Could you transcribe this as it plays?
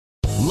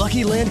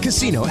Lucky Land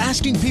Casino,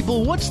 asking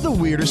people, what's the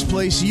weirdest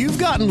place you've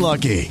gotten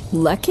lucky?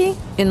 Lucky?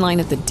 In line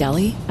at the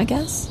deli, I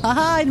guess?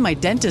 Aha, in my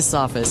dentist's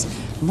office.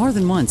 More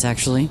than once,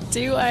 actually.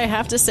 Do I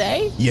have to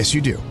say? Yes,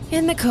 you do.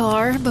 In the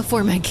car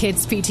before my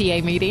kids'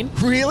 PTA meeting.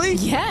 Really?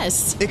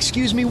 Yes.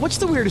 Excuse me, what's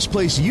the weirdest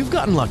place you've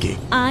gotten lucky?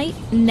 I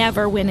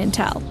never win and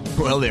tell.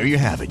 Well, there you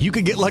have it. You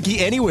can get lucky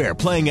anywhere,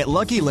 playing at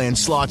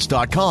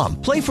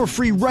LuckyLandSlots.com. Play for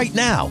free right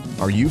now.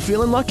 Are you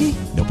feeling lucky?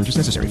 No purchase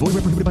necessary. Void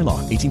where prohibited by law.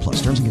 18 plus.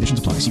 Terms and conditions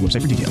apply. See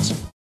website for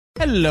details.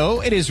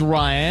 Hello, it is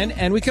Ryan,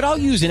 and we could all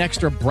use an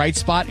extra bright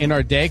spot in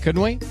our day,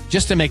 couldn't we?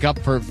 Just to make up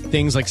for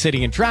things like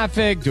sitting in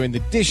traffic, doing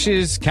the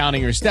dishes,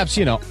 counting your steps,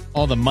 you know,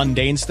 all the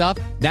mundane stuff.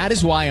 That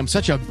is why I'm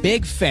such a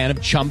big fan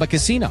of Chumba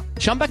Casino.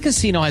 Chumba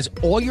Casino has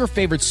all your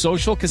favorite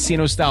social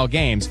casino-style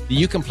games that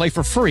you can play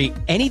for free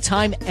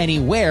anytime,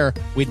 anywhere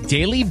with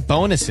daily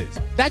bonuses.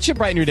 That should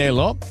brighten your day a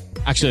little.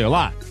 Actually, a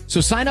lot.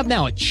 So sign up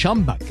now at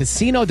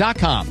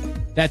ChumbaCasino.com.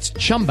 That's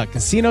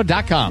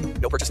ChumbaCasino.com.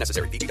 No purchase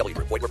necessary. VGW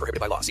Group. Void where prohibited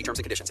by law. See terms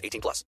and conditions.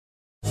 18 plus.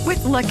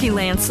 With Lucky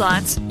Land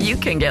Slots, you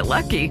can get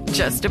lucky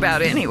just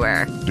about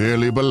anywhere.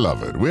 Dearly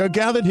beloved, we are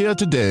gathered here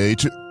today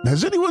to...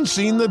 Has anyone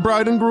seen the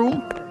bride and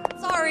groom?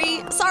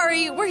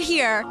 Sorry, we're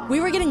here.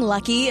 We were getting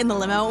lucky in the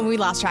limo and we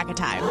lost track of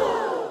time.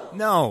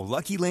 No,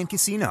 Lucky Land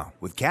Casino.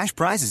 With cash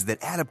prizes that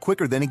add up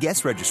quicker than a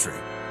guest registry.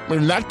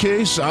 In that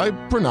case, I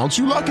pronounce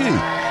you lucky.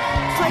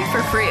 Play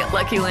for free at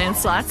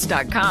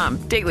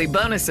LuckyLandSlots.com. Daily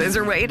bonuses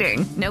are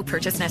waiting. No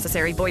purchase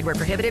necessary. Void where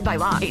prohibited by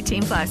law.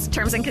 18 plus.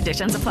 Terms and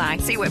conditions apply.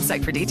 See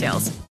website for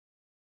details.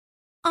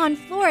 On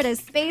Florida's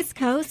Space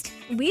Coast,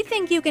 we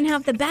think you can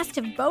have the best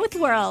of both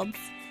worlds.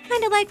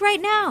 Kind of like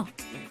right now.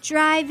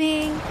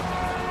 Driving,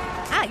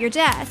 at your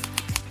desk,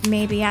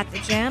 maybe at the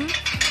gym,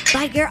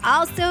 but you're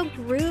also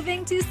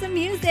grooving to some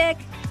music.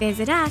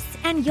 Visit us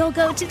and you'll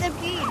go to the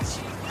beach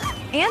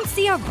and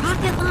see a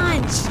rocket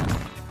launch,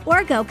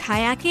 or go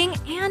kayaking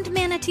and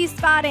manatee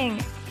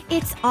spotting.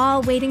 It's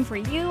all waiting for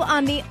you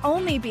on the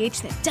only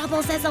beach that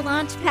doubles as a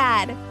launch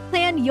pad.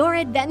 Plan your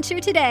adventure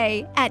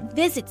today at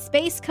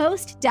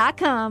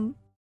visitspacecoast.com.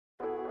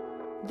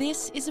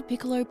 This is a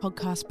Piccolo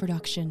podcast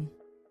production.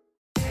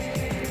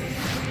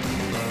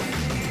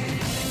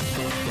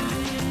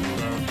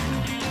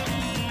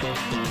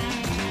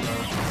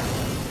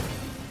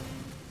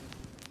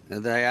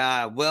 They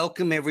are.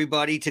 Welcome,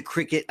 everybody, to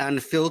Cricket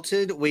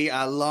Unfiltered. We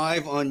are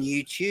live on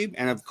YouTube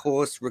and, of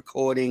course,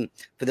 recording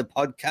for the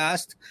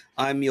podcast.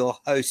 I'm your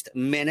host,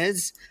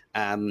 Menas.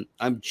 I'm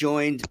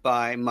joined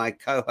by my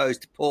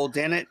co-host, Paul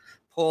Dennett.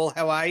 Paul,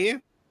 how are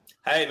you?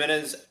 Hey,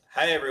 Menas.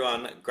 Hey,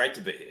 everyone. Great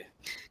to be here.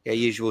 Yeah,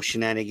 usual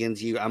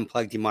shenanigans. You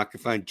unplugged your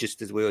microphone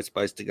just as we were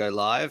supposed to go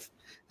live.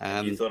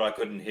 You thought I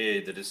couldn't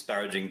hear the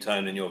disparaging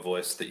tone in your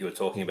voice that you were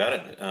talking about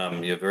it.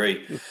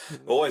 You're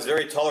always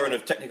very tolerant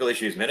of technical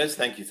issues, Menas.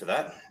 Thank you for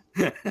that.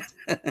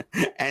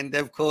 And,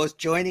 of course,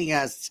 joining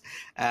us,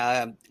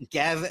 Gav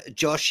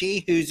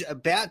Joshi, who's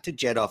about to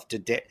jet off to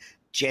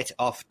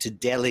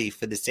Delhi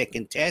for the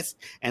second test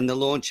and the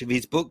launch of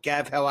his book.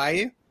 Gav, how are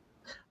you?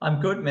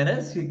 I'm good,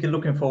 Menas. You're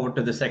looking forward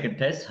to the second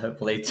test.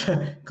 Hopefully it's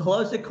a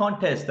closer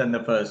contest than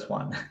the first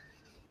one.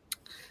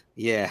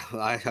 Yeah,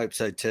 I hope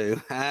so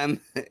too. I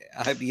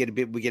hope we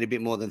get a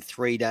bit more than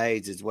 3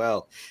 days as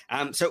well.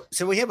 So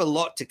we have a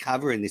lot to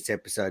cover in this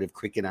episode of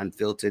Cricket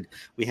Unfiltered.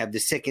 We have the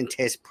second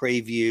test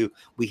preview.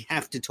 We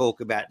have to talk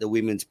about the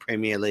Women's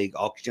Premier League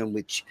auction,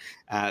 which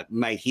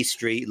made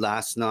history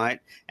last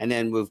night. And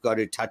then we've got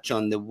to touch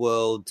on the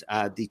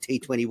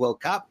T20 World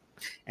Cup.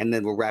 And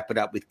then we'll wrap it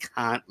up with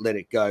Can't Let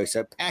It Go.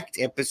 So packed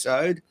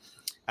episode.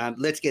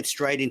 Let's get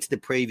straight into the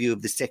preview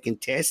of the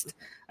second test.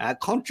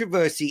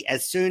 Controversy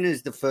as soon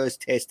as the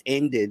first test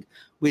ended,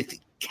 with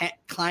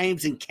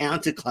claims and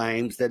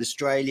counterclaims that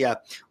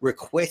Australia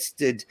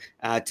requested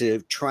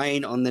to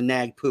train on the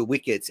Nagpur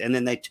wickets, and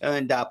then they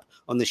turned up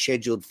on the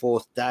scheduled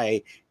fourth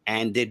day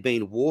and they'd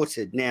been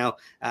watered. Now,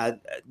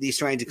 the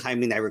Australians are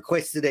claiming they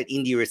requested it.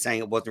 India is saying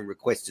it wasn't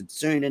requested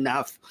soon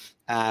enough.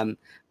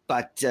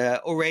 But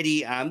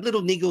already,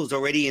 little niggles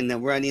already,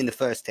 we're only in the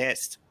first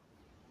test.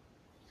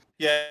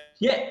 Yeah.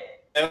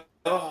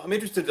 I'm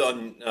interested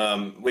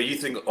on where you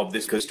think of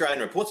this, because Australian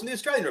reports, and the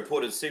Australian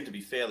reporters seem to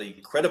be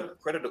fairly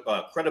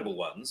credible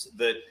ones,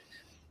 that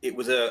it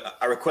was a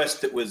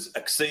request that was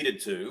acceded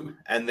to,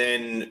 and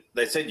then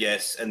they said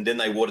yes, and then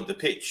they watered the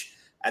pitch.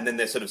 And then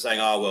they're sort of saying,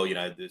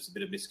 there's a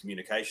bit of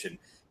miscommunication.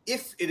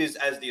 If it is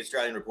as the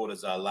Australian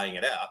reporters are laying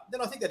it out,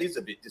 then I think that is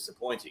a bit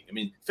disappointing. I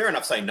mean, fair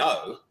enough, say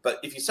no, but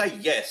if you say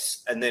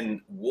yes and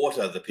then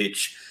water the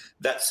pitch,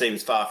 that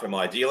seems far from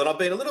ideal. And I've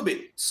been a little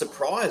bit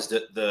surprised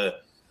at the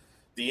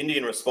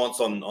Indian response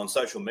on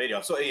social media.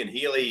 I saw Ian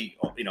Healy,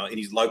 in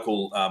his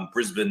local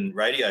Brisbane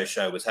radio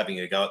show, was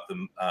having a go at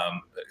them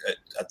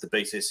at the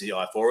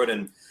BCCI for it,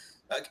 and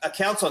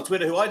accounts on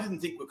Twitter who I didn't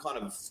think were kind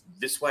of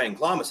this way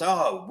inclined were saying,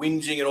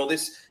 whinging and all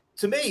this.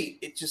 To me,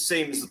 it just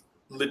seems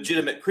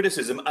legitimate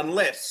criticism,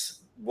 unless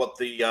what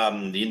the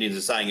Indians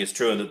are saying is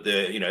true and that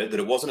that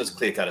it wasn't as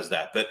clear cut as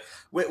that. But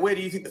where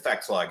do you think the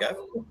facts lie, Gav?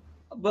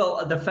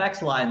 Well, the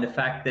facts lie in the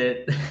fact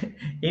that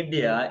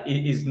India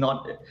is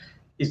not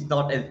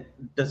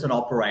doesn't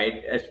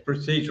operate as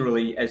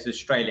procedurally as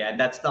Australia, and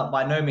that's not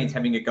by no means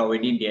having a go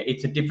in India.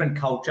 It's a different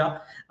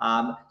culture,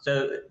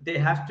 so there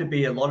has to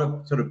be a lot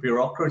of sort of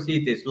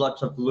bureaucracy. There's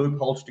lots of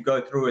loopholes to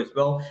go through as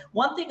well.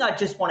 One thing I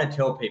just want to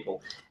tell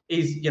people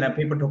is,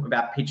 people talk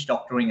about pitch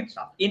doctoring and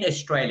stuff in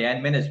Australia,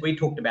 and Menas, we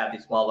talked about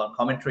this while on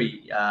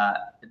commentary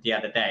the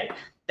other day,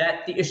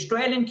 that the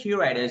Australian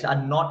curators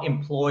are not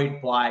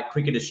employed by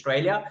Cricket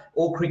Australia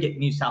or Cricket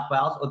New South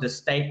Wales or the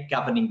state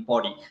governing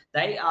body.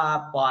 They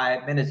are by,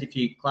 Menas, if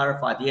you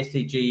clarify, the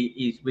SCG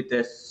is with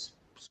the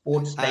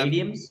sports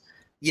stadiums.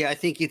 Yeah, I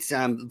think it's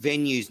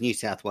Venues New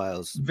South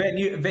Wales.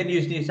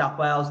 Venues New South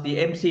Wales. The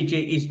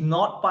MCG is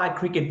not by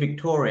Cricket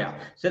Victoria.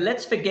 So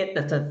let's forget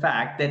the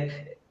fact that,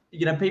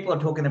 people are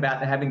talking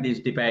about having this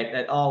debate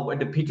that,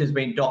 the pitch has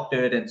been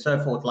doctored and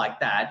so forth like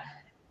that.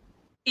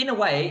 In a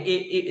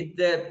way,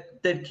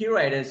 the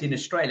curators in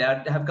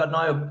Australia have got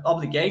no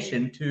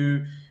obligation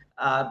to,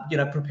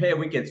 prepare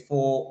wickets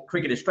for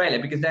Cricket Australia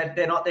because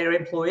they're not their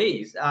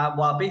employees.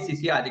 While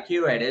BCCI, the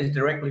curators,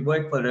 directly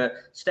work for the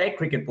State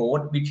Cricket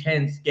Board, which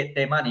hence get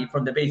their money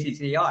from the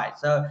BCCI.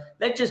 So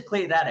let's just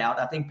clear that out.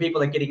 I think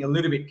people are getting a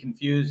little bit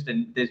confused,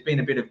 and there's been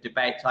a bit of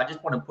debate. So I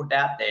just want to put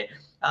that there.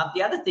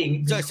 The other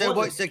thing... So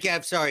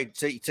Gav, sorry,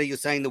 so you're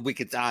saying the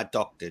wickets are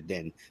doctored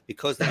then?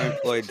 Because they're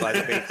employed by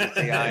the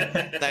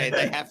BCCI,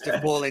 they have to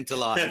fall into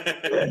line.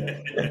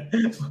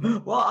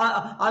 Well,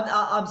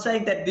 I'm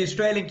saying that the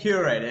Australian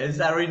curators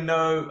are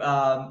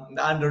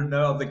under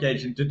no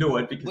obligation to do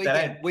it because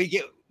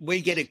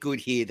we get it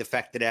good here, the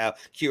fact that our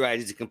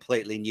curators are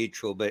completely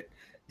neutral, but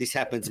this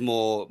happens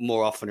more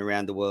often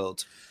around the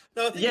world.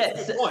 No, I think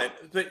that's a good point,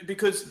 but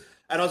because...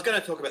 And I was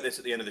going to talk about this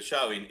at the end of the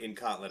show in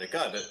Can't Let It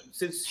Go, but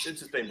since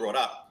it's been brought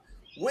up,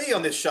 we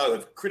on this show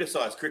have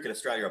criticised Cricket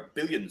Australia a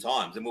billion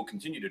times and will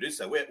continue to do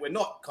so. We're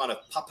not kind of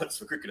puppets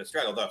for Cricket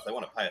Australia, although if they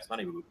want to pay us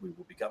money, we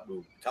will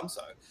become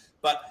so.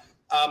 But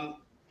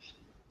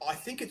I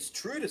think it's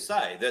true to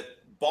say that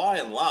by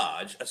and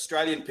large,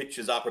 Australian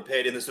pitches are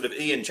prepared in the sort of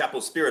Ian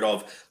Chappell spirit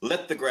of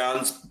let the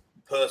grounds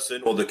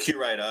person or the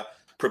curator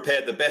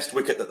prepare the best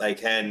wicket that they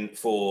can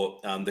for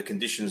the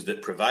conditions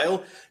that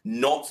prevail,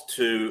 not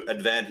to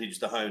advantage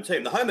the home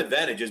team. The home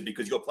advantage is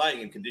because you're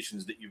playing in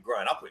conditions that you've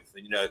grown up with.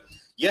 And,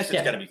 yes,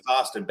 it's going to be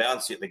fast and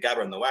bouncy at the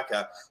Gabba and the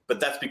Wacker, but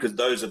that's because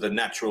those are the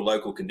natural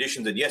local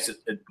conditions. And, yes, it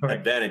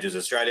advantages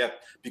Australia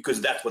because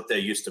that's what they're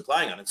used to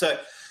playing on. And so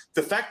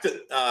the fact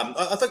that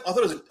I thought I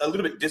was a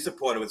little bit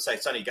disappointed with, say,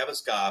 Sonny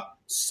Gavaskar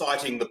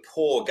citing the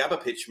poor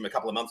Gabba pitch from a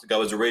couple of months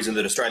ago as a reason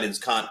that Australians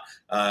can't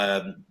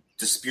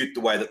dispute the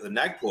way that the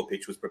Nagpur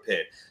pitch was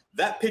prepared.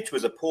 That pitch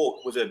was a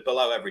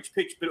below average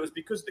pitch, but it was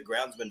because the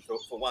groundsman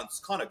for once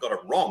kind of got it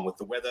wrong with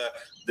the weather,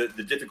 the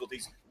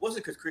difficulties. It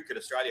wasn't because Cricket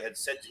Australia had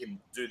said to him,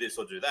 do this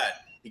or do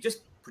that. He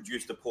just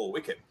produced a poor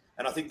wicket.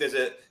 And I think there's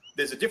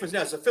a difference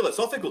now. It's a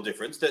philosophical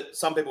difference that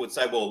some people would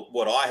say, well,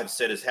 what I have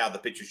said is how the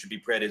pitches should be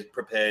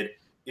prepared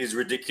is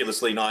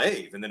ridiculously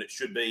naive. And then it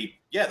should be,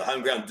 the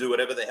home ground, do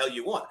whatever the hell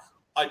you want.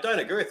 I don't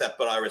agree with that,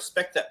 but I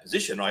respect that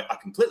position. I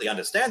completely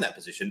understand that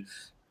position.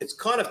 It's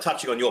kind of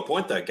touching on your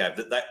point, though, Gav,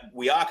 that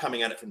we are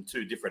coming at it from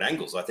two different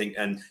angles, I think.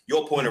 And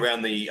your point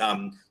around the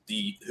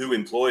who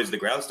employs the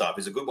ground staff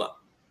is a good one.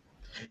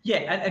 Yeah,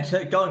 and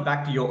so going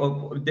back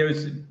to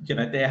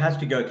there has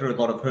to go through a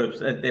lot of hoops.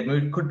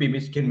 There could be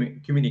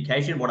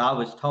miscommunication. What I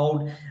was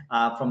told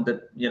from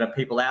the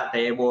people out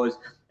there was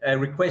a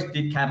request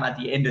did come at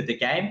the end of the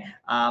game.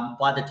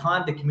 By the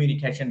time the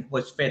communication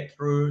was fed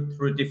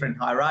through different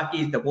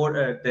hierarchies,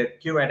 the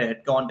curator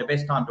had gone. The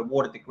best time to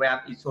water the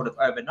ground is sort of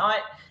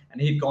overnight, and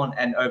he'd gone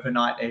and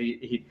overnight.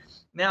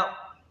 Now,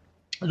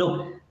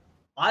 look.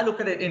 I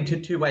look at it in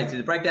two ways.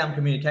 There's a breakdown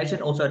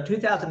communication. Also,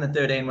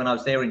 2013, when I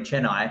was there in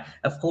Chennai,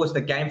 of course, the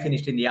game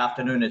finished in the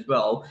afternoon as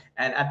well.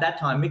 And at that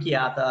time, Mickey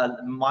Arthur,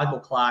 Michael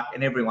Clark,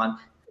 and everyone,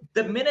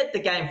 the minute the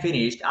game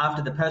finished,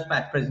 after the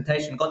post-match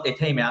presentation, got their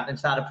team out and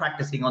started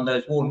practicing on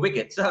those worn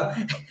wickets. So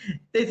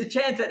there's a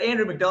chance that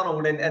Andrew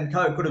McDonald and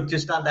co could have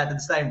just done that the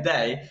same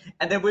day,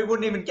 and then we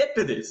wouldn't even get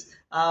to this.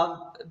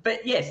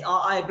 But yes,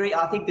 I agree.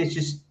 I think there's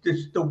just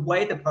the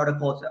way the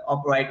protocols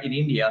operate in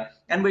India,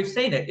 and we've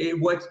seen it. It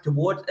works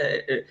towards,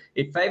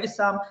 it favors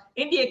some.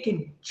 India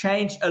can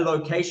change a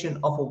location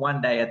of a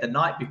one day at the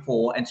night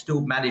before and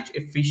still manage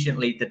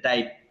efficiently the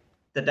day,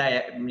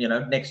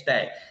 next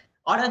day.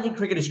 I don't think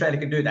Cricket Australia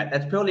can do that.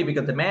 That's purely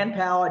because the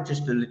manpower,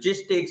 just the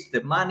logistics,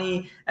 the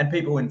money, and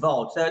people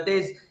involved. So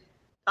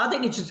I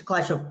think it's just a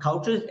clash of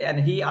cultures. And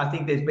here, I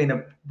think there's been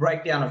a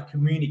breakdown of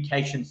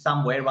communication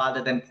somewhere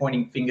rather than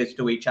pointing fingers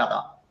to each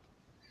other.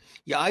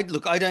 Yeah, I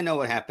don't know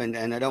what happened,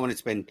 and I don't want to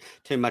spend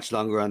too much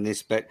longer on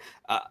this, but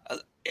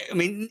I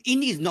mean,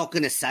 India's not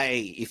going to say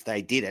if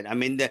they did it. I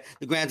mean, the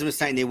groundsman was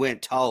saying they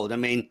weren't told. I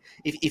mean,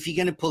 if you're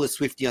going to pull a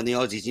Swiftie on the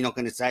Aussies, you're not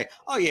going to say,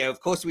 oh, yeah,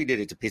 of course we did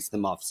it to piss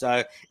them off.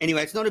 So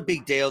anyway, it's not a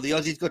big deal. The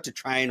Aussies got to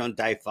train on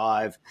day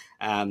 5.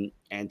 And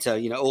so,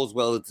 all's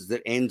well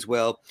that ends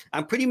well.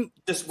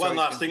 Just one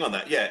last thing on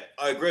that. Yeah,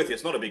 I agree with you.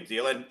 It's not a big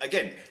deal. And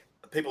again,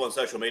 people on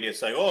social media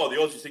saying, oh, the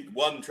Aussies think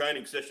one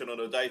training session on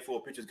a day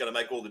 4 pitch is going to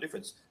make all the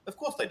difference. Of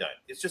course they don't.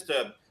 It's just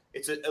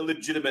it's a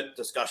legitimate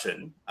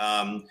discussion.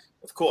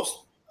 Of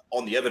course,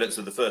 on the evidence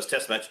of the first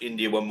Test match,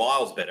 India were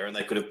miles better, and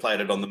they could have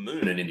played it on the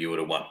moon, and India would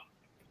have won.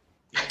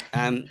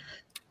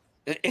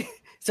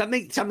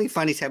 Something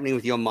funny is happening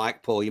with your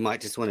mic, Paul. You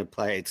might just want to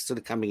play. It's sort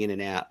of coming in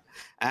and out.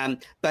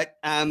 But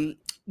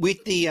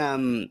with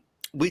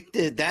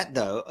that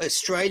though,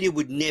 Australia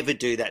would never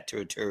do that to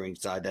a touring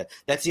side.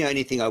 That's the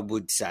only thing I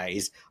would say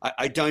is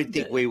I don't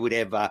think we would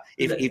ever,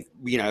 if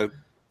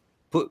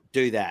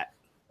do that.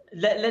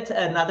 Let's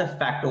another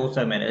fact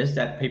also, Menace,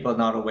 that people are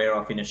not aware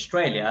of in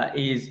Australia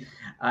is,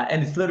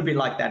 and it's a little bit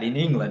like that in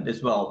England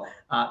as well.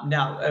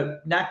 Now,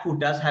 Nagpur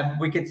does have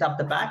wickets up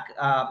the back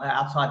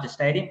outside the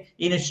stadium.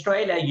 In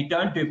Australia, you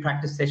don't do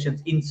practice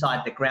sessions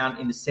inside the ground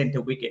in the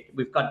centre wicket.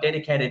 We've got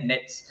dedicated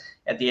nets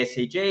at the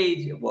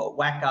SCG,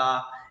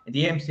 WACA,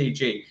 the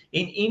MCG.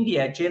 In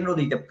India,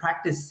 generally the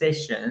practice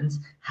sessions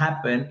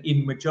happen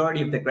in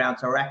majority of the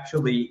grounds are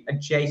actually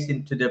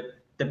adjacent to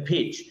the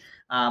pitch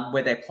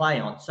where they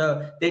play on.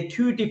 So they're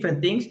two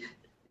different things.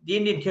 The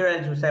Indian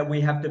curators will say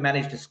we have to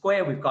manage the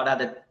square. We've got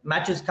other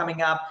matches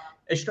coming up.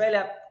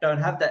 Australia don't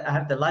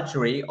have the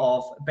luxury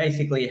of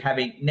basically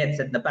having nets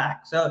at the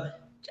back. So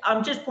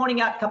I'm just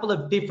pointing out a couple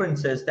of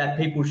differences that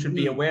people should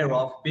be aware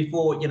of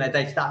before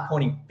they start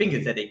pointing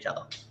fingers at each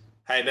other.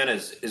 Hey, Ben,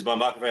 is my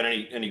microphone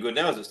any good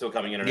now? Or is it still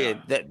coming in and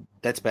out? Yeah,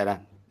 that's better.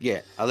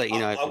 Yeah, I'll let you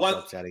know if it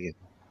drops out again.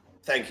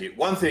 Thank you.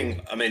 One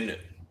thing,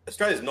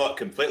 Australia's not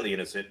completely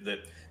innocent that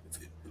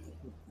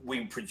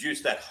we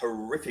produced that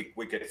horrific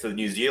wicket for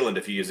New Zealand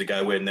a few years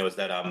ago when there was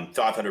that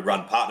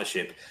 500-run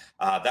partnership.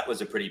 That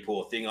was a pretty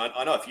poor thing.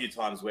 I know a few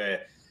times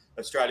where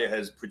Australia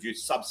has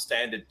produced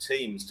substandard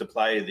teams to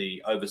play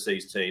the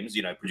overseas teams,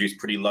 produced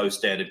pretty low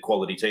standard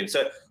quality teams.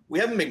 So we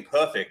haven't been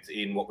perfect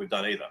in what we've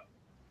done either.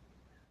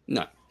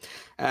 No.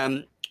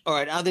 All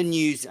right, other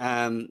news.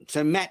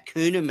 So Matt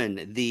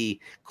Kuhnemann, the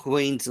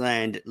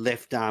Queensland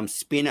left-arm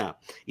spinner,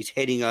 is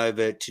heading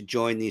over to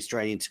join the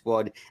Australian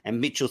squad, and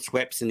Mitchell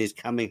Swepson is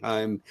coming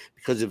home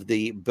because of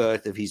the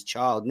birth of his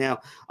child. Now,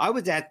 I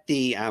was at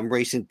the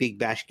recent Big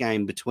Bash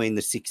game between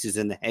the Sixers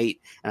and the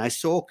Heat, and I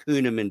saw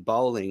Kuhnemann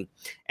bowling,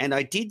 and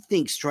I did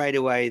think straight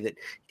away that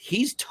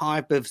his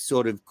type of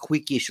sort of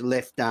quickish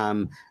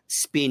left-arm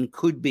spin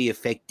could be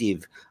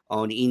effective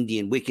on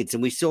Indian wickets.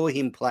 And we saw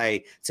him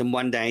play some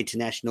one-day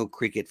international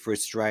cricket for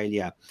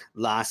Australia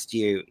last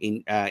year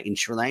in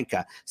Sri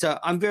Lanka. So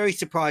I'm very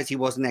surprised he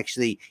wasn't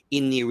actually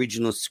in the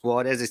original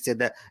squad. As I said,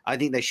 that I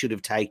think they should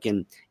have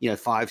taken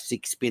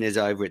 5-6 spinners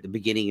over at the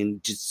beginning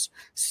and just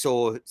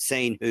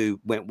seen who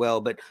went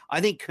well. But I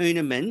think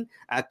Kuhnemann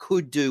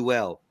could do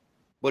well.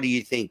 What do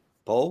you think,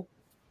 Paul?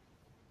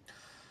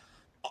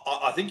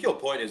 I think your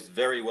point is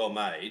very well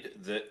made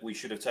that we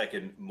should have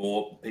taken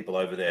more people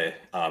over there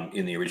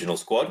in the original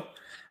squad.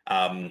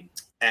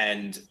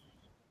 And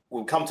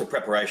we'll come to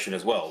preparation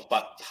as well.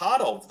 But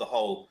part of the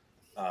whole...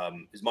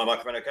 is my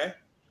microphone okay?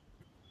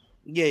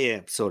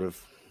 Yeah, sort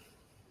of.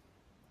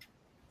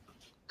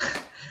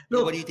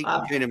 Look, what do you think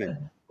of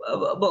Kuhnemann?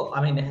 Well,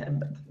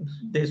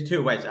 there's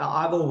two ways.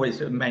 I've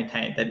always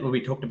maintained that when we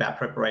talked about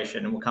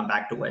preparation, and we'll come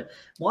back to it,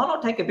 why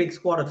not take a big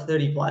squad of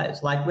 30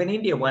 players? Like when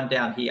India went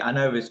down here, I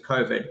know it was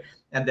COVID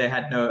and they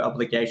had no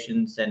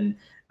obligations and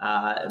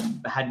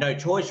had no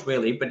choice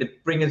really, but to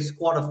bring a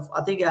squad of,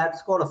 I think it had a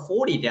squad of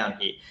 40 down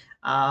here.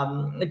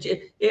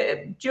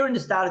 During the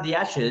start of the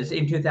Ashes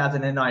in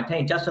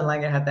 2019, Justin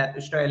Langer had that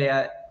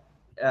Australia,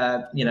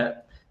 the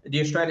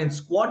Australian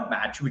squad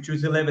match, which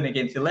was 11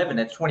 against 11.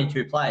 It's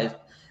 22 players.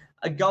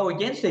 Go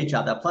against each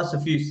other, plus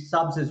a few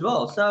subs as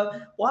well. So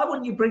why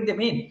wouldn't you bring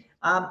them in?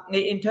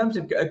 In terms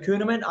of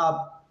Kuhnemann,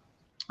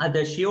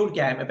 the Shield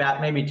game about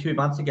maybe 2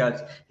 months ago,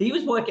 he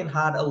was working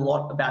hard a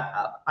lot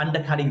about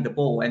undercutting the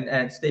ball.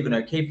 And Stephen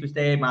O'Keefe was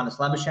there, Marnus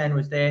Labuschagne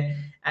was there.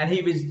 And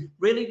he was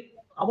really,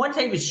 I won't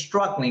say he was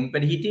struggling,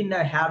 but he didn't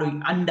know how to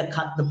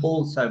undercut the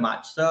ball so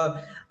much. So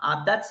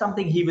that's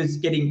something he was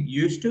getting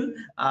used to.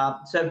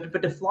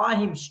 But to fly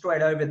him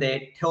straight over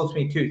there tells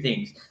me two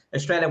things.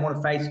 Australia want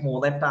to face more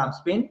left-arm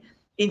spin.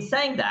 In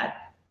saying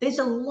that, there's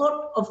a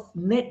lot of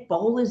net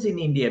bowlers in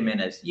India,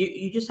 Menace.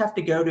 You just have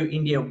to go to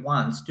India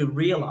once to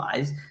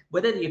realise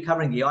whether you're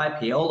covering the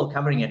IPL or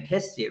covering a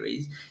test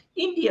series,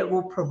 India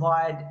will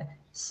provide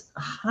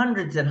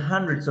hundreds and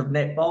hundreds of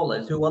net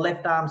bowlers who are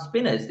left-arm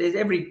spinners. There's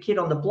every kid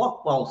on the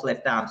block bowls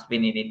left-arm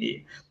spin in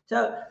India.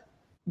 So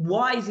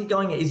why is he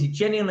going? Is he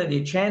genuinely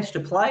a chance to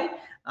play?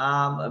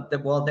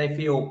 They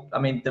feel,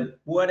 the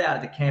word out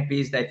of the camp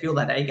is they feel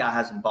that Agar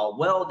hasn't bowled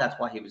well. That's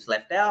why he was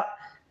left out.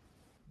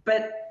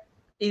 But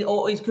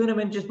or is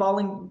Kuhnemann just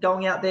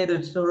going out there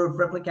to sort of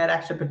replicate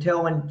Akshar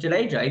Patel and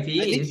Jadeja? If he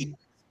is,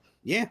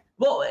 yeah.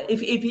 Well, if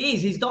he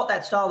is, he's not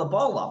that style of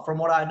bowler from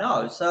what I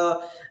know.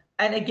 So,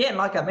 and again,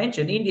 like I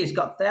mentioned, India's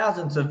got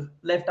thousands of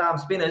left-arm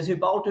spinners who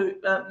bowl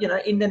to,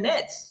 in the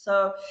nets.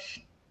 So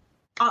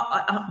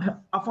I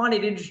find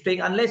it interesting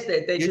unless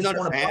they just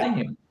want to play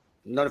him.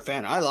 Not a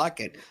fan. I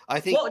like it. I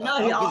think. Well,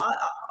 no,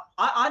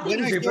 I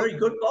think he's a very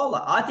good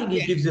bowler. I think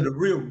he gives it a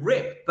real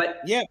rip.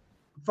 But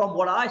from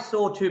what I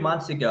saw 2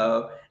 months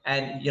ago,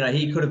 and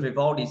he could have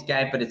evolved his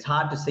game, but it's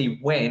hard to see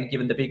when,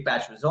 given the Big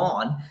Bash was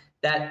on,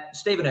 that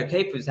Stephen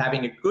O'Keefe was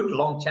having a good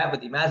long chat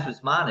with him, as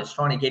was Marnus,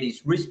 trying to get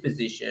his wrist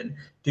position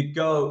to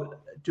go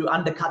to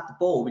undercut the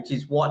ball, which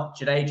is what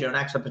Jadeja and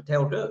Axel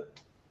Patel do.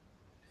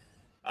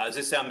 Does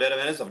this sound better,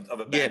 Menace? I've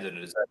abandoned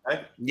it. Is that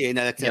okay? Yeah,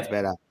 no, that sounds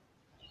better.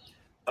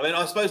 I mean,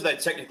 I suppose they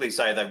technically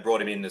say they've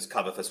brought him in as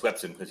cover for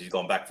Swepson because he's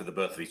gone back for the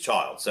birth of his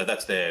child. So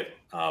that's their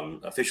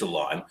official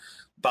line.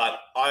 But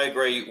I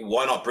agree,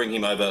 why not bring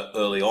him over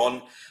early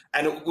on?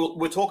 And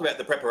we'll talk about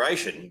the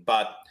preparation,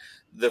 but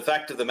the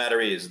fact of the matter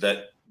is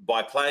that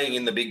by playing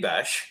in the Big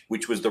Bash,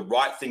 which was the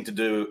right thing to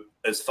do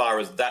as far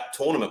as that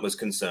tournament was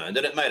concerned,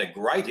 and it made a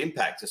great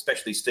impact,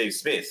 especially Steve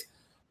Smith,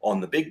 on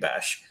the Big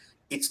Bash,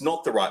 it's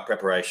not the right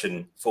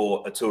preparation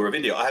for a tour of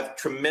India. I have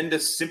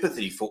tremendous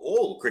sympathy for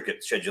all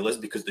cricket schedulers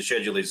because the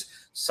schedule is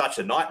such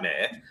a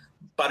nightmare,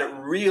 but it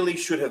really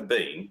should have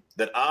been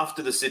that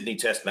after the Sydney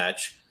Test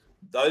match,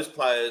 those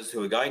players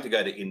who are going to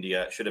go to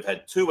India should have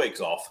had 2 weeks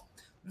off,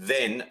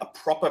 then a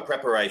proper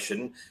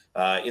preparation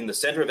in the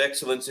centre of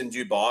excellence in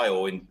Dubai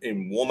or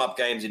in warm-up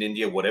games in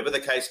India, whatever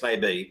the case may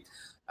be.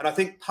 And I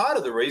think part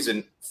of the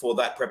reason for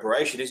that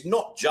preparation is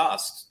not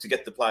just to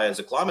get the players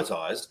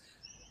acclimatised,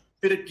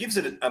 but it gives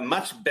it a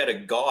much better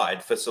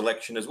guide for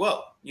selection as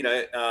well.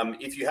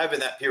 If you have in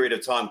that period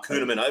of time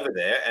Kuhnemann over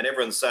there and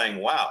everyone's saying,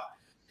 wow,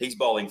 he's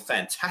bowling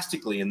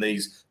fantastically in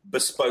these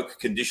bespoke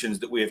conditions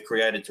that we have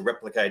created to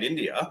replicate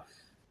India,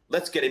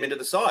 let's get him into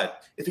the side.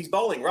 If he's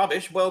bowling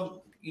rubbish,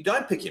 well, you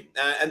don't pick him.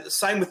 And the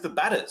same with the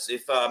batters.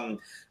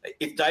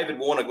 If David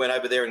Warner went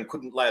over there and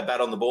couldn't lay a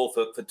bat on the ball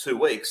for 2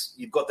 weeks,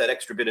 you've got that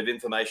extra bit of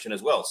information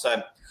as well.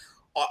 So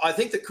I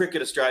think that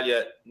Cricket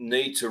Australia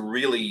need to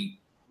really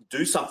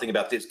do something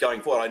about this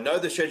going forward. I know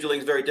the scheduling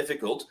is very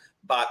difficult,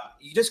 but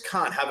you just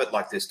can't have it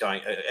like this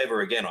going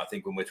ever again, I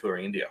think, when we're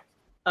touring India.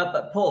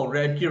 But Paul,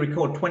 do you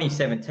recall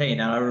 2017?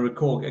 And I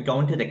recall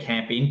going to the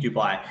camp in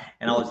Dubai,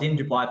 and I was in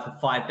Dubai for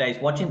 5 days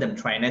watching them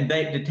train, and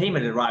the team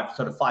had arrived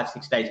sort of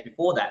 5-6 days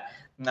before that.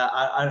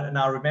 And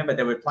I remember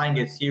they were playing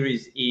a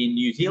series in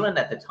New Zealand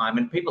at the time,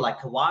 and people like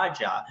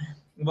Khawaja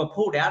were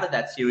pulled out of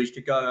that series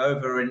to go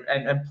over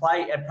and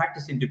play and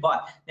practice in Dubai.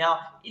 Now,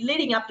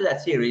 leading up to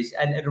that series,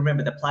 and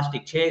remember the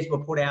plastic chairs were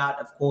put out,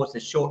 of course, the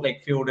short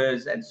leg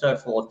fielders and so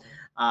forth.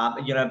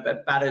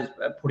 Batters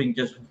putting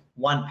just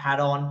one pad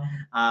on,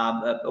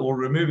 or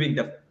removing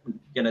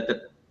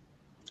the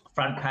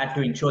front pad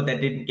to ensure they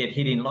didn't get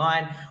hit in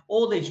line.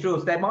 All these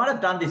drills, they might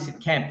have done this in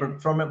camp, but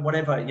from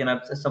whatever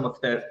some of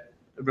the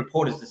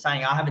reporters are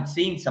saying, I haven't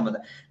seen some of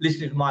the.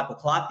 Listening to Michael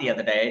Clark the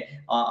other day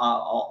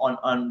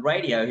on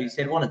radio, he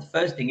said one of the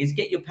first thing is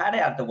get your pad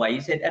out of the way.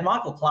 He said, and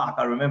Michael Clark,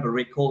 I remember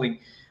recalling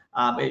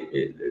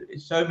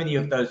so many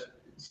of those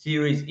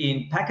series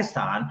in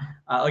Pakistan,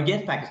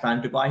 against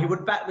Pakistan, Dubai, he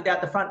would bat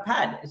without the front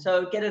pad.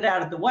 So get it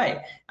out of the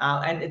way.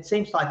 And it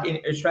seems like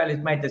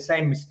Australia's made the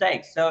same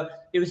mistake. So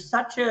it was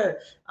such a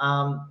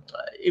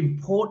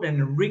important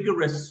and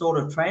rigorous sort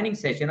of training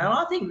session. And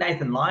I think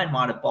Nathan Lyon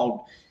might have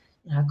bowled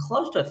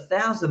close to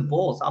 1,000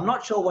 balls. I'm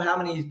not sure how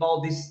many he's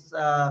bowled this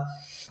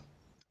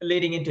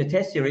leading into a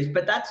test series,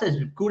 but that's as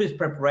good as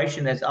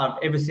preparation as I've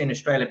ever seen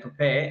Australia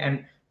prepare.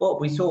 And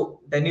we saw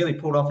they nearly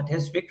pulled off a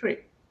test victory.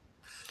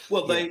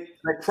 Well, they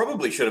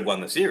probably should have won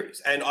the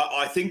series. And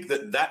I think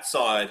that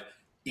side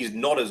is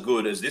not as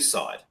good as this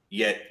side.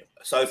 Yet,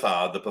 so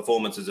far, the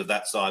performances of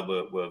that side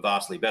were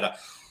vastly better.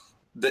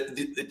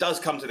 It does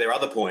come to their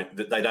other point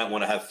that they don't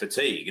want to have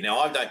fatigue. Now,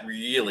 I don't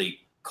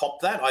really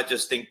cop that. I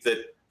just think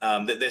that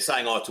they're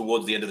saying,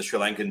 towards the end of the Sri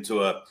Lankan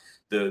tour,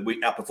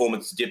 our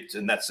performance dipped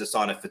and that's a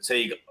sign of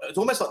fatigue. It's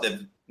almost like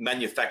they've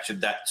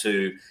manufactured that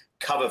to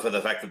cover for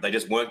the fact that they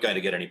just weren't going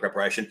to get any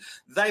preparation.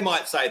 They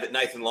might say that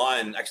Nathan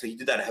Lyon actually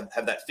did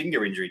have that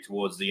finger injury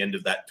towards the end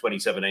of that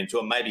 2017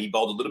 tour. Maybe he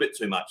bowled a little bit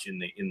too much in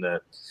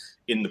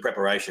the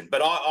preparation.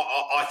 But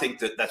I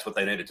think that's what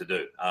they needed to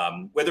do.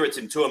 Whether it's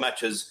in tour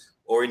matches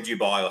or in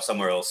Dubai or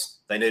somewhere else,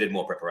 they needed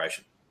more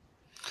preparation.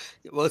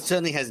 Well, it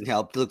certainly hasn't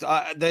helped. Look,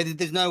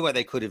 there's no way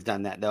they could have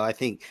done that, though. I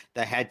think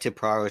they had to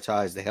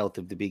prioritise the health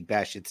of the Big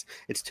Bash.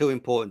 It's too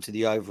important to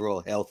the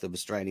overall health of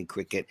Australian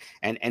cricket,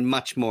 and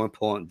much more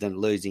important than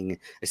losing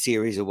a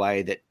series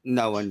away that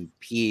no one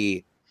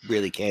here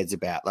really cares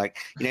about. Like,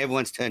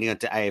 everyone's turning on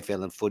to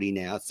AFL and footy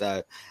now.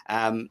 So,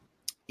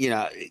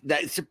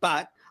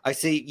 but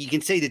you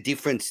can see the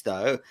difference,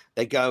 though.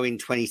 They go in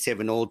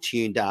 27 all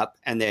tuned up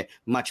and they're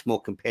much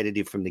more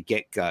competitive from the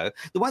get-go.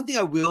 The one thing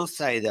I will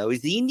say, though,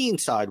 is the Indian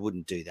side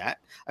wouldn't do that.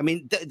 I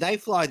mean, they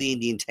fly the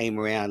Indian team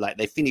around. Like,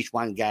 they finish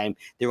one game,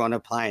 they're on a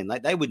plane.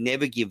 Like, they would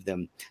never give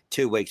them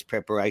 2 weeks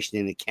preparation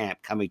in a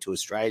camp coming to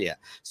Australia.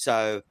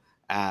 So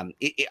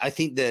I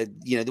think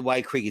the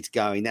way cricket's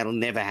going, that'll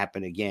never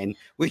happen again,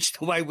 which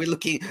the way we're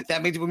looking,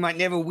 that means we might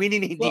never win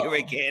in India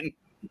again.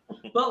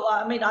 Well,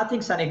 I mean, I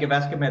think Sonny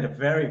Gavaskar made a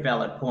very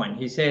valid point.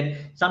 He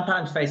said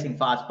sometimes facing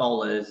fast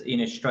bowlers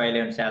in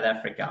Australia and South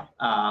Africa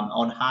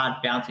on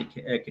hard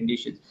bouncy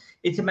conditions,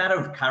 it's a matter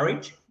of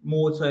courage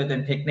more so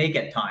than technique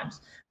at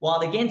times.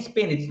 While against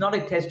spin, it's not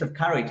a test of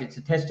courage, it's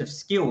a test of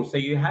skill. So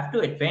you have to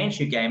advance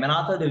your game. And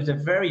I thought it was a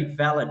very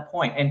valid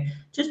point. And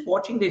just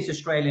watching these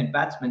Australian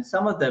batsmen,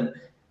 some of them,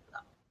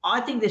 I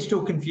think they're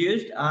still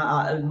confused.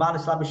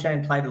 Marnus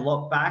Labuschagne played a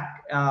lot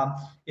back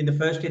in the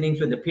first innings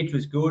when the pitch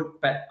was good,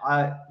 but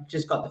I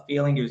just got the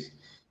feeling he was,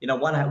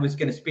 one was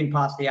going to spin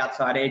past the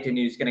outside edge and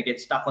he was going to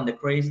get stuck on the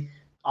crease.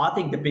 I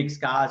think the big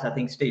scars, I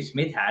think Steve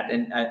Smith had,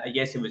 and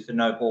yes, it was the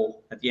no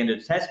ball at the end of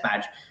the Test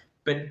match,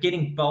 but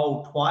getting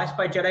bowled twice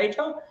by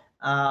Jadeja,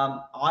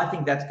 I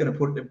think that's going to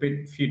put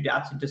a few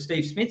doubts into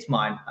Steve Smith's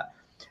mind.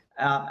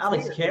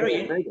 Alex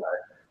Carey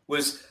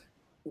was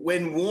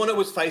when Warner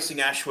was facing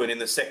Ashwin in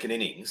the second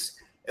innings.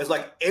 It was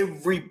like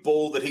every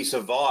ball that he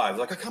survived.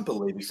 Like, I can't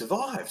believe he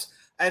survives.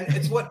 And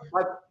it's what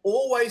I've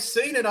always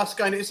seen in us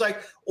going. It's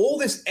like all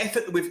this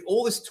effort with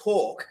all this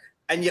talk,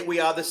 and yet we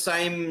are the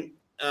same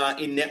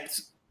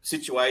inept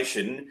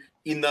situation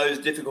in those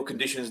difficult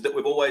conditions that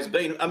we've always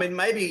been. I mean,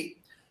 maybe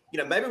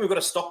we've got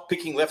to stop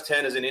picking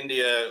left-handers in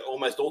India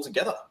almost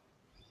altogether.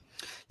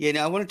 Yeah,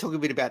 now I want to talk a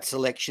bit about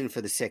selection for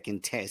the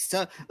second test.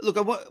 So, look,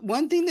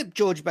 one thing that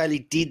George Bailey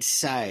did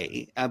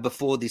say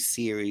before this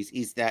series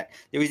is that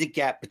there is a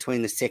gap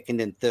between the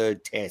second and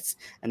third tests,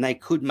 and they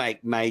could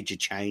make major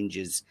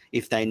changes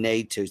if they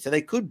need to. So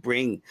they could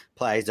bring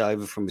players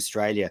over from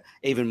Australia,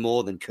 even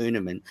more than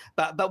Kuhnemann.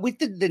 But with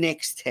the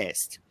next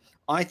test,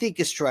 I think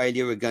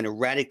Australia are going to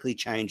radically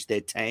change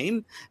their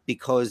team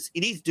because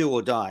it is do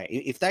or die.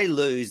 If they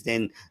lose,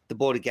 then the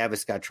Border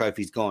Gavaskar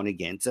Trophy's gone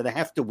again. So they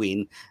have to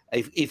win.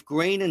 If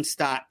Green and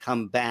Stark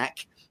come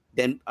back,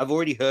 then I've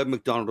already heard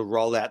McDonald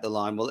roll out the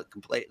line. Well, it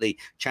completely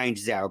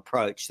changes our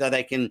approach. So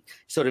they can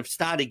sort of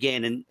start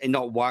again and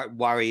not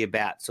worry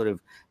about sort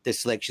of the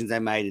selections they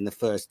made in the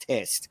first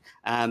test.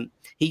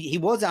 He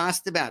was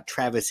asked about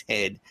Travis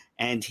Head,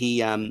 and he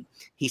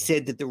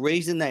said that the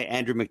reason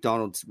Andrew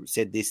McDonald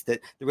said this,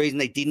 that the reason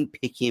they didn't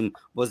pick him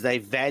was they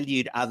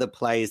valued other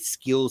players'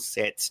 skill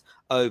sets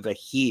over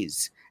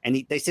his.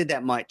 And they said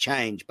that might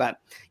change,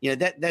 but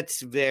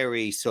that's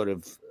very sort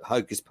of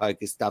hocus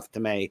pocus stuff to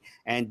me.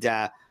 And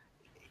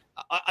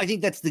I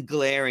think that's the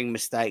glaring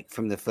mistake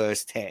from the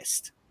first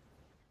test.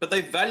 But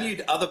they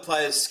valued other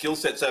players' skill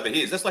sets over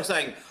his. That's like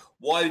saying,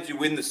 why did you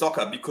win the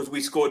soccer? Because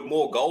we scored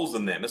more goals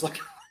than them. It's like,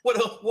 what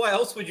else? Why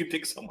else would you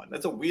pick someone?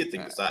 That's a weird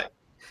thing to say.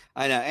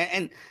 I know.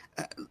 And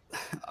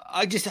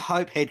I just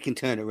hope Head can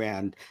turn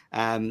around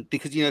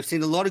because, I've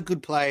seen a lot of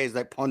good players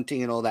like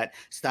Ponting and all that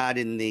start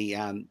in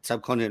the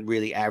subcontinent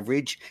really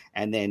average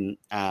and then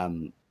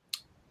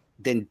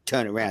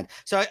turn around.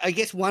 So I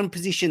guess one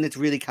position that's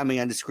really coming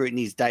under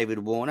scrutiny is David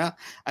Warner.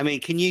 I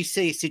mean, can you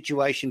see a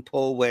situation,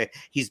 Paul, where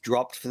he's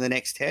dropped for the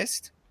next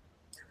test?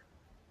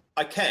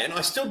 I can.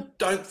 I still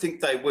don't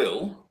think they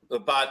will.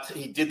 But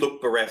he did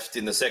look bereft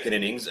in the second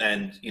innings,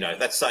 and,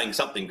 that's saying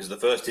something because the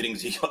first innings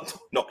he got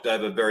knocked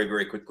over very,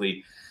 very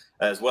quickly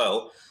as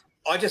well.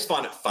 I just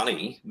find it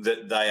funny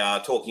that they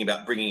are talking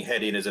about bringing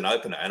Head in as an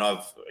opener, and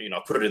I've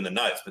put it in the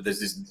notes, but there's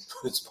this,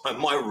 it's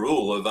my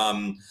rule of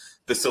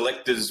the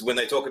selectors when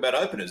they talk about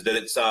openers, that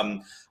it's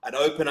an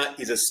opener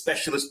is a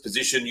specialist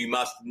position. You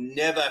must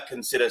never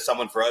consider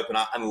someone for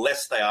opener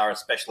unless they are a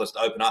specialist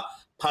opener,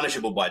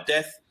 punishable by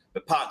death.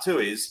 But part two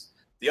is,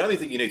 the only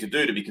thing you need to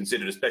do to be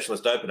considered a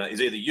specialist opener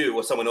is either you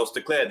or someone else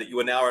declared that you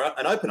are now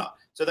an opener.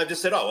 So they've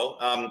just said,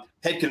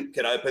 Head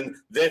can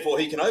open, therefore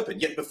he can open.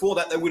 Yet before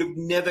that, they would have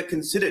never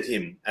considered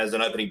him as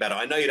an opening batter.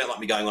 I know you don't like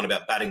me going on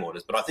about batting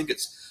orders, but I think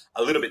it's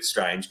a little bit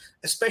strange,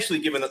 especially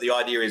given that the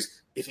idea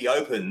is if he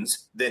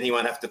opens, then he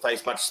won't have to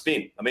face much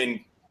spin. I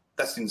mean,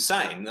 that's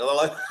insane.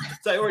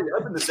 They already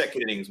opened the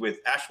second innings with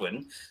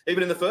Ashwin.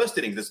 Even in the first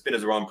innings, the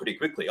spinners are on pretty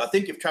quickly. I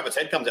think if Travis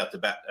Head comes out to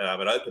bat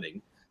at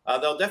opening,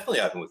 they'll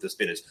definitely open with the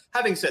spinners.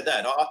 Having said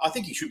that, I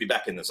think he should be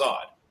back in the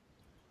side.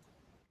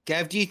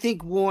 Gav, do you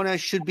think Warner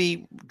should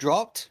be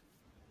dropped?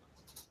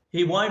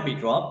 He won't be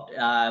dropped.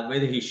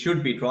 Whether he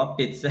should be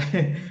dropped, it's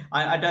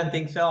I don't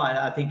think so.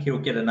 I think he'll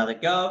get another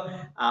go.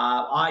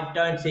 I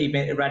don't see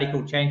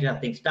radical changes. I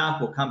think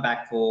Stark will come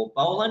back for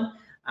Boland,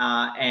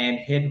 and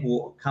Head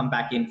will come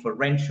back in for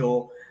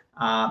Renshaw.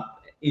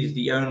 Is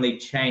the only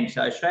change.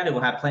 So Australia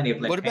will have plenty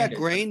of left-handers. What about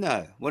Green,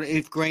 though? What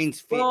if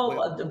Green's fit?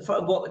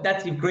 Well,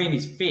 that's if Green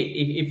is fit.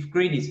 If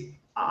Green is,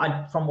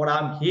 from what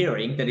I'm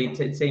hearing, that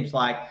it seems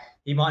like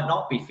he might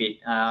not be fit,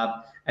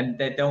 and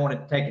they don't want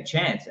to take a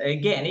chance.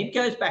 Again, it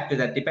goes back to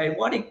that debate.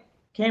 Why did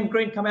Cam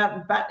Green come out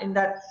and bat in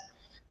that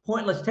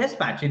pointless test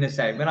match in the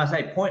same? When I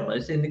say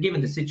pointless, given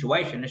the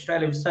situation,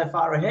 Australia was so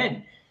far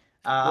ahead.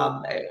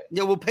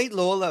 Pete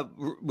Lawler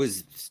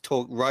was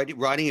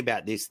writing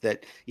about this,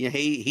 that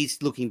he's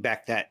looking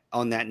back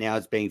on that now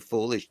as being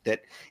foolish,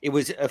 that it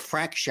was a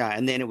fracture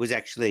and then it was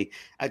actually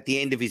at the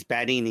end of his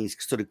batting innings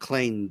sort of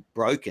clean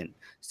broken.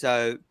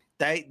 So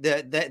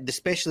the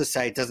specialists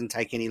say it doesn't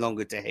take any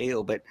longer to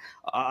heal, but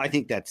I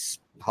think that's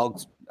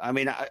hogs. I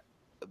mean,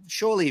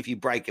 surely if you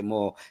break it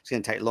more, it's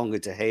going to take longer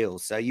to heal.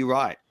 So you're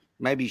right.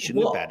 Maybe you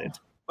shouldn't have batted.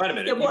 Wait a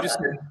minute. You just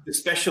said the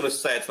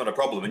specialists say it's not a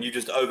problem, and you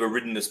just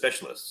overridden the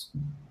specialists.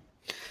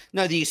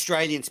 No, the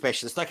Australian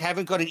specialists, like,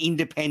 haven't got an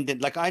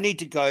independent, like, I need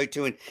to go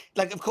to, and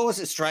like, of course,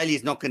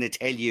 Australia's not going to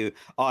tell you,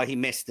 oh, he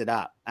messed it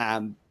up,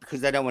 because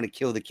they don't want to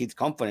kill the kid's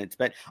confidence.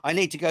 But I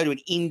need to go to an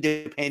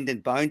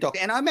independent bone doctor.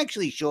 And I'm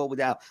actually sure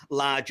with our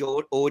large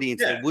audience,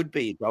 there would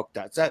be a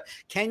doctor. So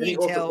can you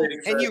tell,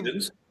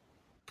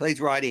 please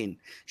write in,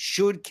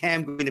 should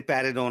Cam Green have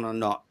batted on or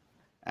not?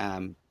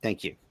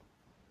 Thank you.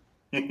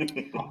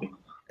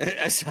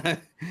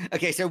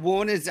 So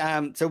Warner's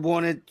on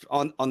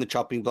the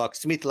chopping block.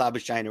 Smith,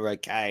 Labuschagne are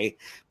okay,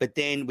 but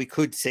then we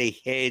could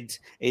see Head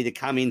either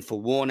come in for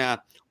Warner,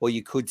 or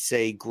you could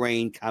see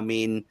Green come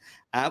in.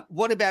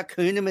 What about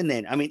Kuhnemann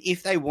then? I mean,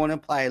 if they want to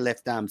play a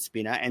left arm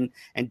spinner and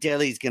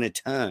Delhi's going to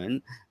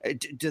turn,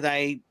 do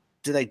they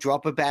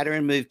drop a batter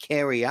and move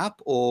Carey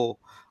up, or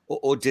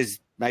does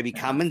maybe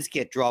Cummins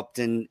get dropped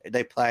and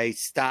they play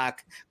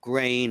Stark,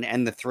 Green,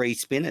 and the three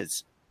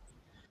spinners?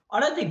 I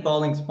don't think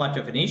bowling's much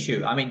of an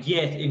issue. I mean,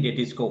 yes, India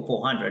did score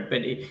 400,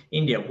 but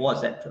India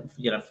was at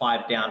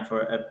 5 down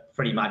for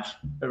pretty much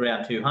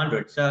around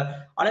 200. So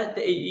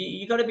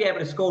you got to be able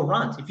to score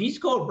runs. If you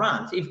score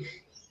runs, if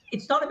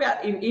it's not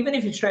about even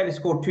if Australia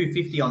scored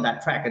 250 on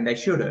that track, and they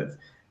should have,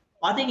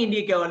 I think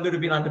India go a little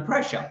bit under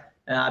pressure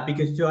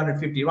because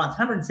 250 runs,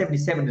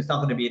 177 is not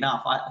going to be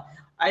enough.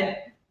 I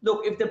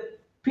look, if the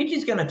pitch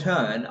is going to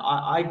turn,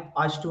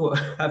 I still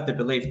have the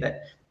belief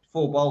that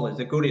 4 bowlers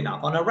are good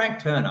enough on a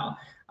ranked turner.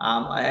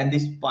 And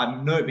this by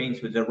no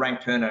means was a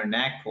ranked turner in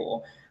Nagpur.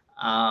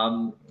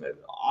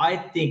 I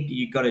think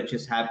you've got to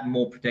just have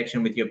more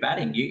protection with your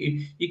batting.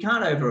 You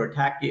can't over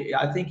attack.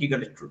 I think you've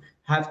got to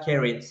have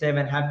Carey at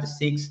 7, have the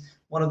 6.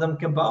 One of them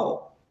can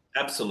bowl.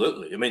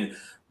 Absolutely. I mean,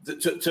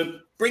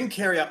 to bring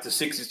Carey up to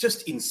 6 is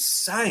just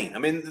insane. I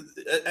mean,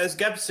 as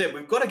Gab said,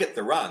 we've got to get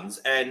the runs,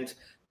 and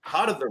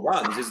part of the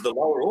runs is the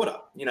lower order.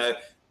 You know,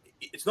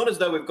 it's not as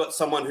though we've got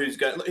someone who's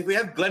going. If we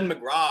have Glenn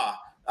McGrath.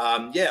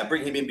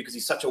 Bring him in because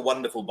he's such a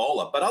wonderful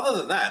bowler. But other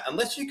than that,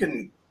 unless you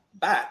can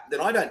bat,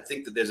 then I don't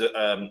think that there's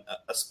a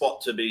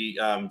spot to be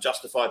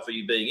justified for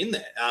you being in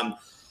there. I've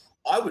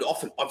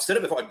said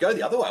it before, I'd go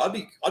the other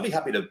way. I'd be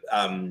happy to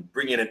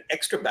bring in an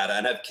extra batter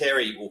and have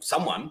Carey or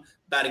someone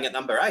batting at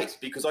number 8,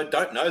 because I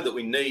don't know that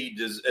we need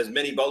as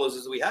many bowlers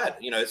as we had.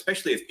 You know,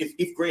 especially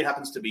if Green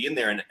happens to be in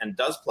there and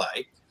does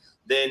play,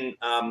 then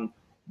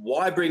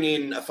why bring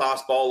in a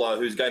fast bowler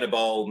who's going to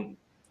bowl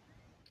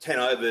 10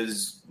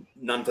 overs,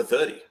 none for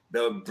 30.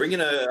 They'll bring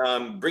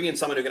in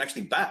someone who can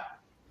actually bat.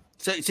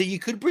 So you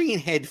could bring in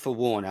Head for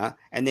Warner,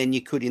 and then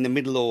you could, in the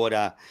middle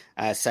order,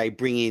 say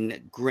bring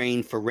in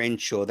Green for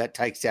Renshaw. That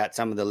takes out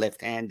some of the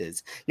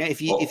left-handers. Now,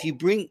 if you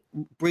bring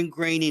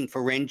Green in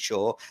for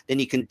Renshaw, then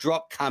you can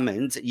drop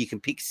Cummins. You can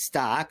pick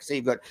Stark. So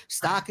you've got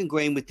Stark and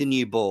Green with the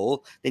new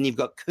ball. Then you've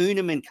got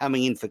Kuhnemann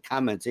coming in for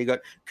Cummins. So you've got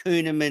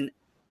Kuhnemann,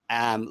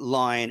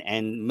 Lyon,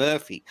 and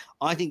Murphy.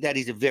 I think that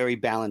is a very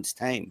balanced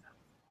team.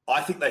 I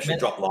think they should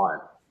drop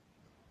Lyon.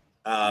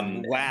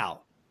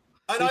 Wow.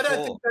 And I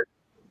don't think that,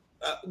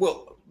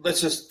 well, let's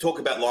just talk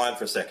about Lyon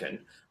for a second.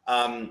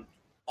 I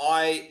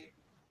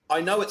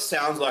know it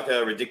sounds like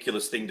a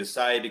ridiculous thing to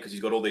say because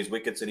he's got all these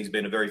wickets and he's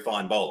been a very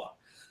fine bowler.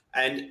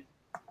 And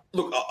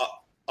look,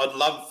 I'd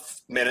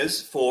love,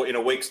 Menners, for in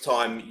a week's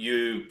time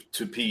you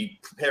to be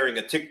preparing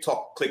a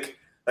TikTok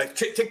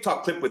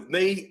clip with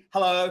me,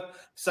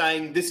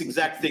 saying this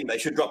exact thing. They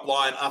should drop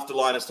Lyon after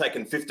Lyon has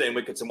taken 15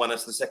 wickets and won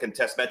us the second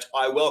test match.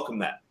 I welcome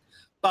that.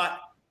 But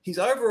his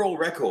overall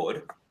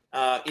record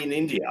in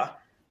India,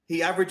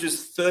 he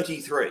averages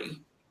 33.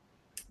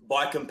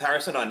 By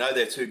comparison, I know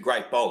they're 2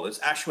 great bowlers.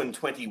 Ashwin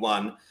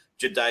 21,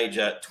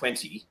 Jadeja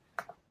 20.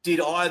 Did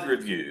either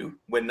of you,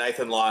 when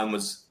Nathan Lyon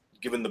was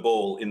given the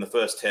ball in the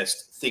first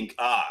test, think,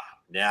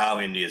 now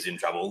India's in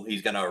trouble,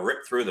 he's going to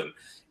rip through them?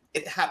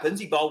 It happens.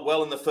 He bowled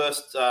well in the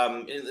first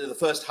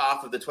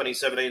half of the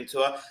 2017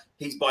 tour.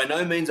 He's by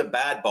no means a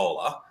bad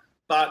bowler,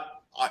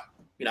 but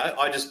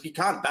you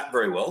can't bat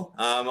very well.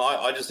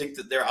 I just think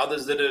that there are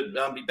others that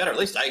would be better. At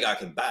least Agar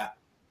can bat.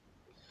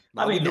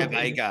 I mean,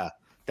 Agar.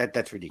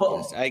 That's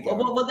ridiculous.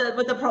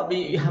 But the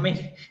problem, I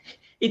mean,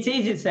 it's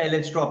easy to say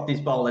let's drop this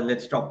bowler,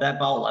 let's drop that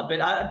bowler,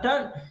 but I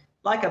don't.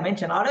 Like I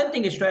mentioned, I don't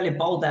think Australia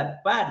bowled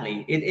that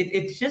badly.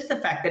 It's just the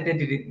fact that they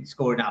didn't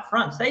score enough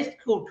runs. They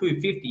scored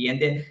 250,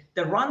 and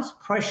the runs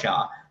pressure,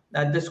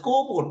 the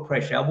scoreboard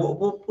pressure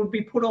would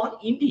be put on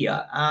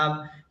India.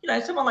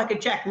 Someone like a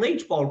Jack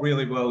Leach bowled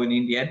really well in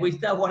India, and we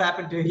saw what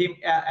happened to him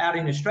out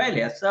in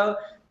Australia. So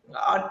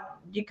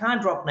you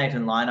can't drop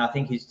Nathan Lyon. I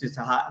think he's just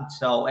a heart and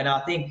soul. And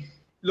I think,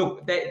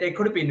 look, there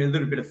could have been a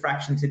little bit of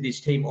fractions in this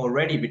team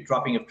already with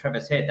dropping of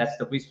Trevor's Head. That's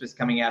the whispers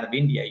coming out of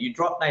India. You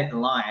drop Nathan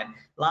Lyon,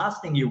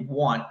 last thing you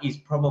want is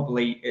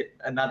probably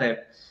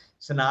another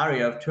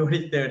scenario of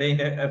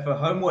 2013 of a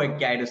homework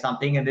gate or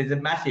something, and there's a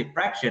massive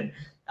fraction.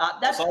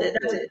 That's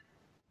it.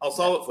 I'll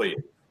solve it for you.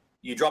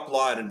 You drop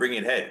Lyon and bring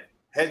in Head.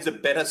 Head's a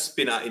better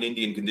spinner in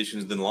Indian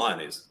conditions than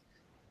Lyon is.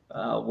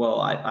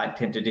 Well, I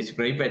tend to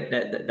disagree, but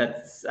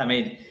that's, I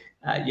mean,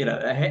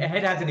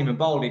 Head hasn't even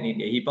bowled in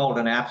India. He bowled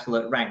an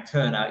absolute ranked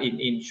turner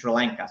in Sri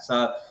Lanka.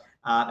 So,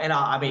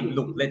 I mean,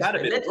 look, let's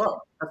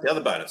well. That's the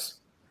other bonus.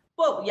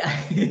 Well, yeah.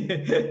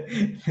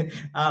 He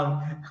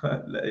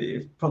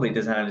probably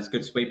doesn't have as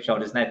good sweep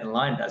shot as Nathan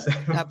Lyon does.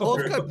 Paul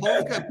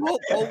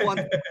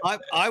wants,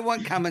 I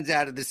want Cummins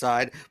out of the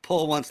side.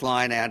 Paul wants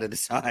Lyon out of the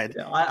side.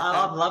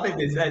 I'm loving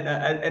this.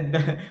 And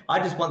I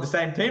just want the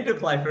same team to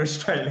play for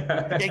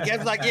Australia. Yeah,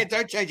 Gav's like,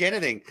 don't change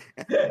anything.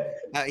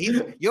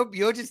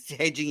 You're just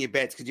hedging your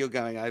bets because you're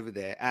going over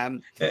there.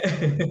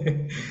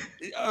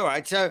 All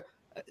right. So,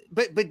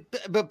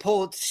 but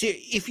Paul,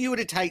 if you were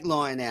to take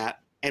Lyon out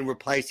and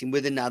replace him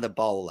with another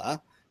bowler,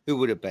 who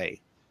would it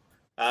be?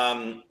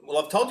 Well,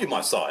 I've told you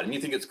my side, and you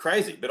think it's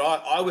crazy, but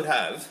I would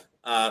have.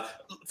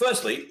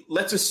 Firstly,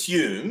 let's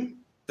assume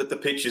that the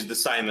pitch is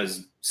looks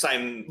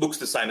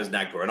the same as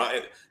Nagpur, and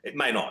it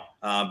may not,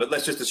 but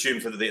let's just assume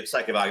for the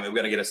sake of argument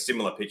we're going to get a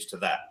similar pitch to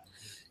that.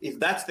 If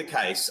that's the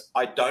case,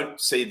 I don't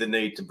see the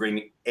need to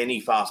bring any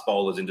fast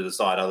bowlers into the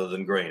side other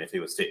than Green if he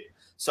was fit.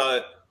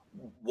 So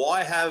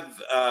why have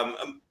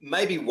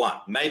maybe one,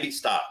 maybe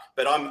Stark,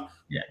 but I'm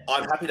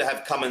happy to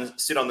have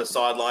Cummins sit on the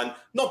sideline,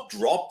 not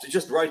dropped,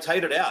 just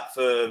rotate it out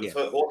for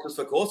horses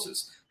for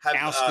courses.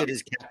 Ousted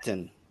as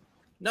captain.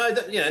 No,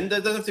 there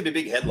doesn't have to be a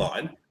big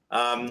headline.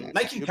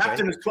 Make him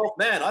captain as 12th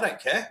man. I don't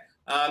care.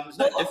 It's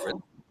no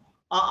different.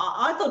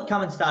 I thought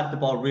Cummins started the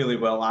ball really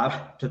well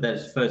after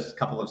those first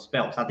couple of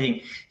spells. I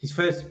think his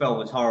first spell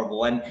was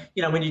horrible. And,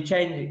 when you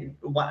change,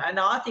 and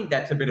I think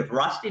that's a bit of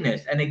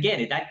rustiness. And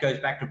again, that goes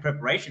back to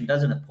preparation,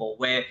 doesn't it, Paul?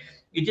 Where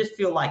you just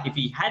feel like if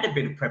he had a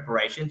bit of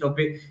preparations or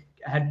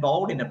had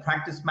bowled in a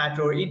practice match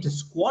or into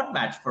squad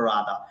match for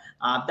rather,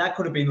 that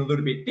could have been a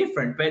little bit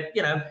different. But,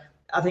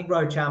 I think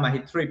Rohit Sharma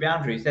hit 3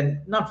 boundaries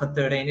and none for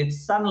 13. It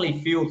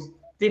suddenly feels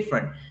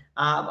different.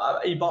 I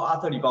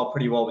thought he bowled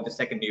pretty well with the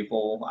second new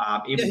ball,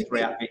 even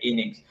throughout the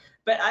innings.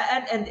 But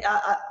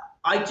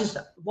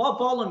while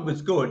Boland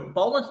was good,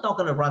 Boland's not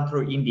going to run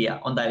through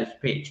India on those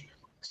pitch.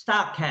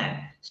 Stark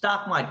can.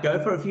 Stark might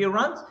go for a few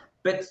runs,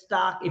 but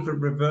Stark, if it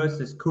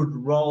reverses, could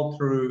roll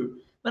through.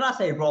 When I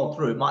say roll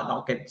through, might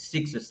not get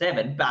 6 or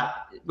 7, but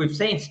we've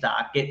seen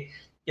Stark get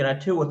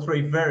 2 or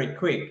 3 very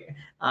quick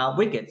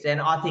wickets.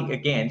 And I think,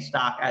 again,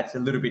 Stark adds a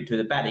little bit to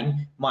the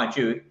batting. Mind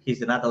you,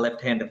 he's another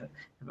left-hander.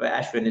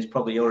 Ashwin is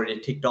probably already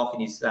ticked off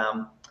in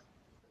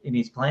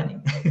his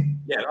planning.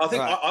 Yeah, I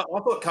think I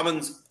thought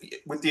Cummins,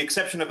 with the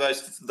exception of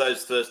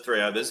those first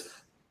 3 overs,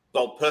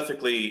 bowled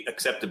perfectly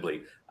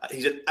acceptably.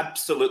 He's an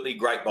absolutely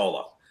great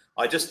bowler.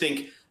 I just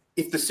think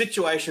if the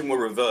situation were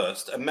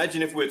reversed,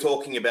 imagine if we're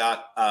talking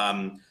about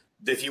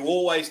if you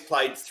always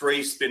played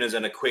 3 spinners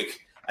and a quick,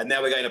 and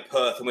now we're going to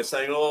Perth and we're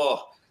saying,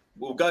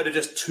 we'll go to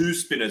just 2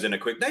 spinners and a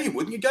quick. No, you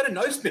wouldn't. You'd go to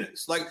no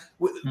spinners. Like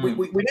we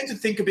need to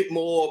think a bit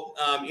more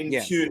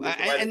in tune.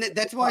 And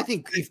that's why I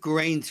think if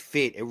Green's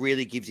fit, it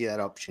really gives you that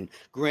option.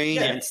 Green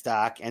and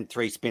Stark and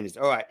 3 spinners.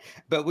 All right,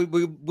 but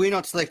we're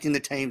not selecting the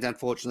teams,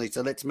 unfortunately.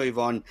 So let's move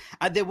on.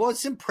 There was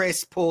some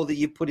press, Paul, that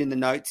you put in the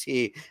notes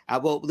here.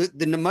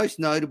 The most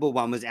notable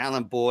one was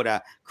Alan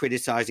Border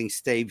criticising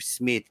Steve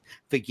Smith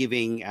for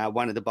giving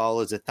one of the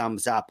bowlers a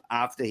thumbs up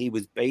after he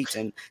was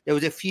beaten. There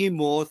was a few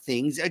more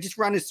things. Just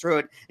run us through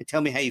it and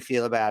tell me how you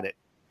feel about it.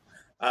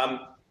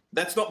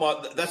 That's not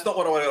what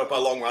I want to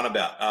long run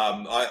about.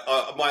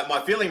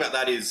 My feeling about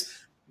that is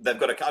they've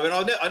got to. I mean,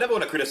 I never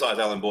want to criticise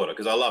Alan Border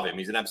because I love him.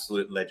 He's an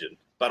absolute legend.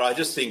 But I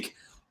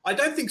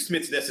don't think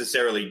Smith's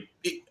necessarily.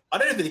 I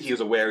don't even think he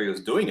was aware he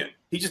was doing it.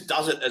 He just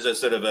does it as a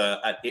sort of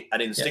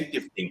an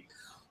instinctive thing.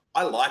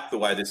 I like the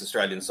way this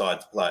Australian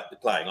side's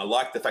playing. I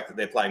like the fact that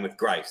they're playing with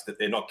grace, that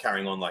they're not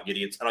carrying on like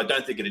idiots, and I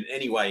don't think it in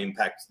any way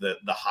impacts the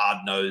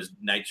hard-nosed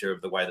nature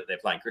of the way that they're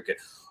playing cricket.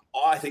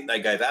 I think they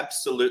gave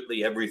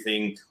absolutely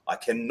everything. I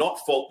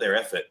cannot fault their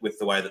effort with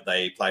the way that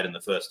they played in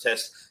the first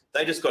test.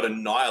 They just got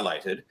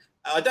annihilated.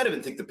 I don't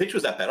even think the pitch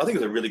was that bad. I think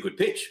it was a really good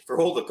pitch for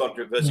all the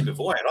controversy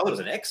beforehand. I thought it was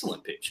an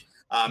excellent pitch.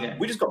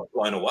 We just got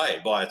blown away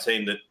by a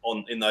team that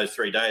in those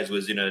 3 days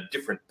was in a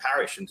different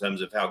parish in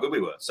terms of how good we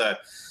were. So,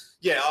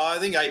 yeah, I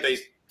think AB's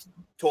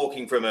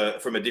talking from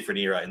a different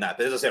era in that.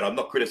 But as I said, I'm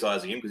not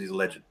criticising him because he's a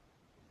legend.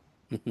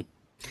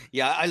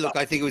 Yeah,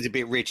 I think it was a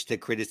bit rich to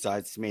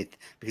criticise Smith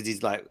because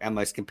he's like our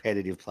most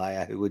competitive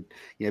player who would,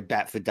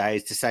 bat for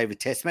days to save a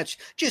test match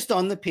just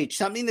on the pitch.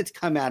 Something that's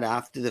come out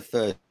after the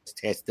first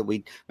test that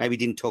we maybe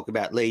didn't talk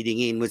about leading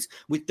in was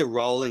with the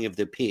rolling of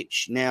the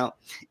pitch. Now,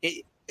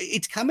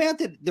 it's come out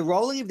that the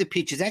rolling of the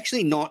pitch is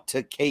actually not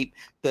to keep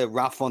the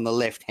rough on the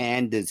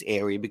left-handers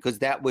area because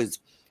that was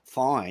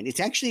fine. It's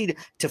actually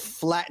to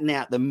flatten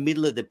out the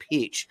middle of the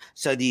pitch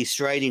so the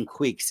Australian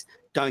quicks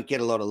don't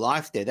get a lot of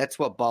life there. That's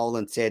what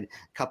Boland said. A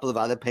couple of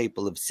other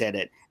people have said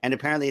it. And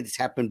apparently it's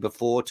happened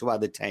before to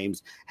other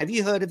teams. Have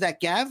you heard of that,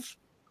 Gav?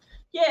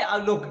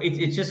 Yeah, look,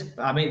 it's just,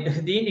 I mean,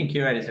 the Indian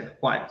curators are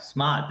quite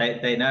smart.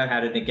 They know how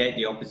to negate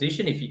the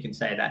opposition, if you can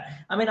say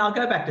that. I mean, I'll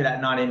go back to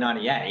that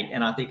 1998,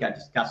 and I think I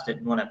discussed it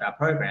in one of our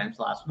programs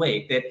last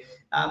week, that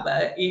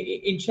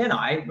in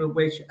Chennai,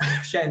 where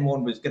Shane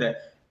Warne was going to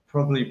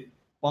probably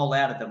bowl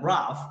out of the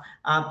rough,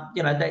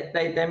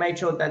 they made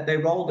sure that they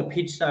roll the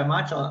pitch so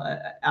much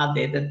out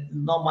there that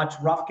not much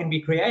rough can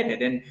be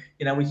created. And,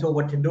 we saw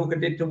what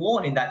Tendulkar did to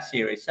Warne in that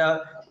series.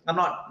 So I'm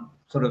not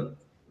sort of,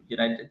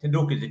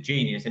 Tendulkar's a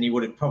genius and he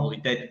would have probably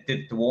did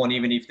it to Warne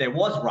even if there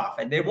was rough,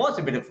 and there was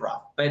a bit of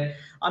rough. But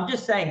I'm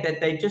just saying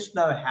that they just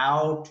know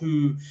how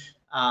to,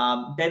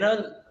 they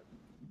know,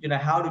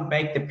 how to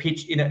make the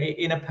pitch in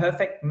a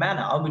perfect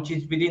manner, which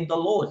is within the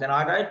laws. And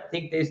I don't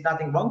think there's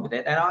nothing wrong with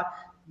it. And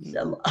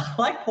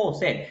like Paul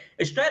said,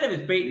 Australia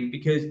was beaten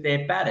because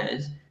their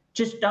batters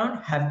just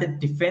don't have the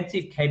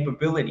defensive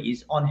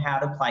capabilities on how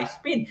to play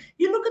spin.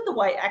 You look at the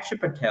way Akshar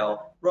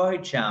Patel,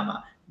 Rohit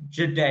Sharma,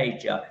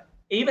 Jadeja,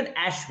 even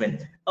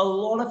Ashwin, a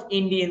lot of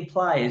Indian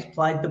players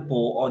played the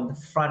ball on the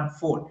front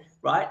foot,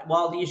 right?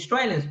 While the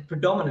Australians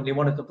predominantly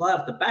wanted to play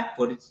off the back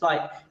foot, it's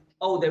like,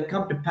 oh, they've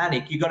come to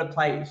panic. You've got to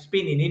play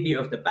spin in India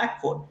off the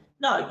back foot.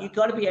 No, you've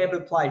got to be able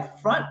to play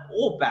front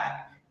or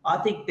back. I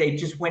think they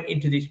just went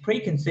into these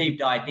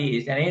preconceived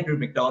ideas, and Andrew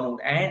McDonald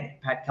and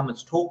Pat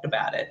Cummins talked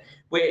about it,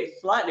 where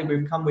slightly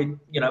we've come with,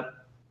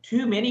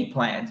 too many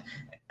plans.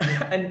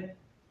 And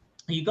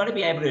you've got to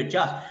be able to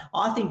adjust.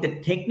 I think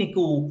the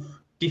technical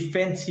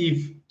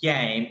defensive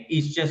game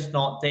is just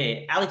not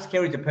there. Alex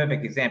Carey's a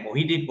perfect example.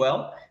 He did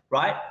well,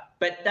 right?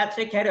 But that's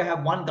okay to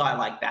have one guy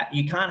like that.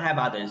 You can't have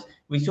others.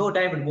 We saw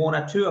David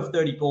Warner, 2 of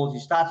 30 balls.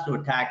 He starts to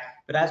attack.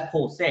 But as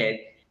Paul said,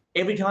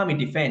 every time he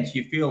defends,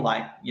 you feel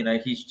like,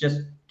 he's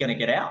just going to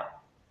get out.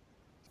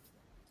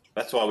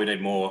 That's why we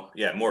need more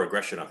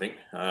aggression, I think.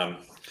 I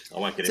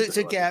won't get into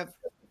it.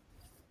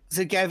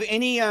 So, Gav,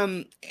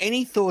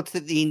 any thoughts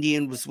that the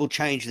Indians will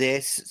change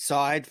their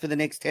side for the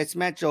next Test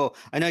match? Or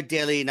I know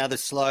Delhi, another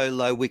slow,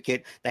 low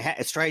wicket.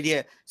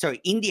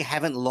 India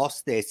haven't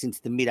lost there since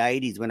the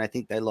mid-'80s when I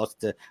think they lost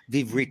to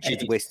Viv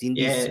Richards, West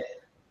Indies. Yeah,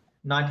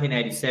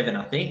 1987,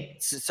 I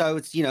think. So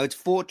it's, it's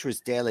Fortress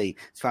Delhi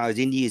as far as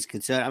India is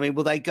concerned. I mean,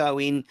 will they go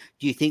in,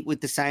 do you think,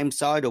 with the same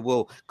side, or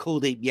will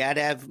Kuldeep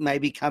Yadav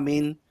maybe come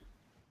in?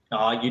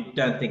 Oh, you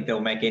don't think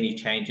they'll make any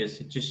changes.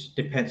 It just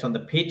depends on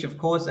the pitch, of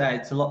course.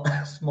 It's a lot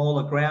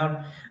smaller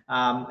ground.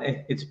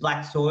 It's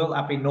black soil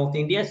up in North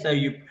India, so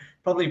you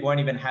probably won't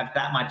even have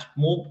that much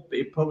more.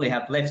 You probably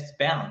have less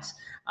bounce.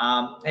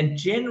 And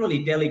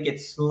generally, Delhi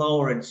gets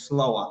slower and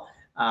slower.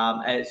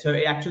 So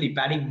actually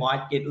batting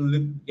might get,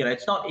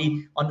 it's not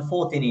on the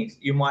fourth innings,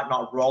 you might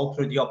not roll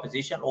through the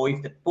opposition, or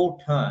if the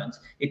ball turns,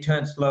 it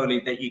turns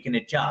slowly that you can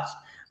adjust.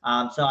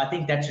 So I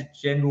think that's a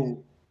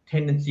general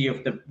tendency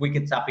of the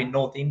wickets up in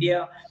North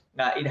India.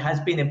 It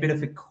has been a bit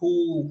of a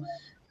cool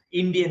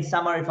Indian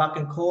summer, if I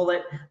can call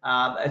it.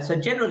 So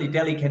generally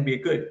Delhi can be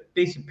a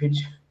decent pitch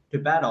to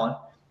bat on.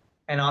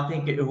 And I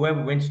think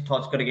whoever wins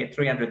toss got to get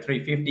 300,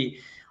 350.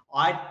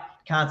 I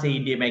can't see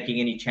India making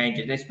any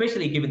changes,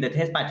 especially given the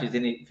Test matches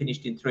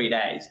finished in 3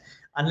 days.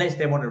 Unless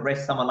they want to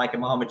rest someone like a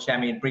Mohammad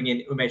Shami and bring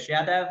in Umesh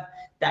Yadav.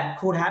 That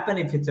could happen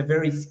if it's a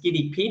very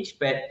skiddy pitch,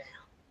 but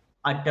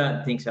I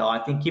don't think so. I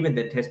think given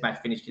the Test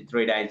match finished in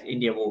 3 days,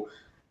 India will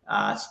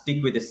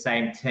stick with the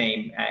same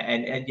team.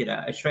 And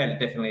Australia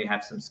definitely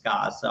have some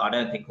scars, so I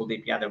don't think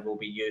Kuldeep Yadav will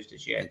be used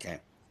as yet. Okay.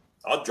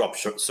 I'd drop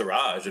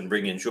Siraj and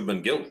bring in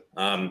Shubman Gill.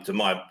 To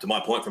my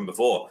point from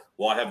before,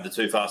 why have the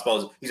two fast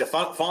bowlers? He's a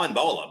fine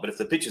bowler, but if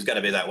the pitch is going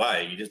to be that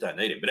way, you just don't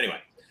need him. But anyway,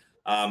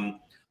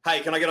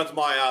 hey, can I get onto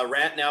my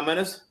rant now,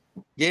 Menas?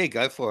 Yeah,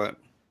 go for it.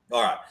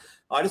 All right.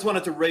 I just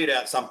wanted to read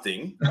out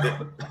something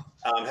that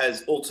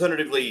has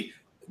alternatively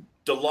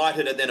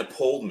delighted and then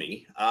appalled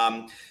me.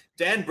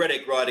 Dan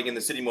Breddick, writing in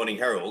the Sydney Morning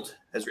Herald,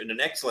 has written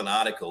an excellent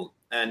article,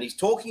 and he's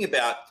talking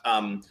about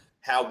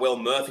how well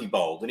Murphy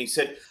bowled. And he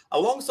said,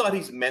 alongside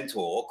his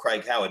mentor,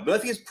 Craig Howard,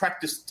 Murphy has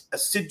practiced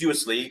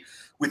assiduously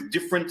with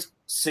different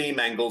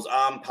seam angles,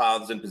 arm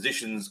paths and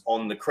positions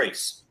on the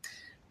crease.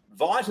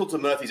 Vital to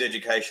Murphy's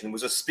education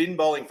was a spin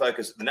bowling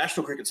focus at the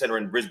National Cricket Centre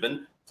in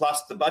Brisbane,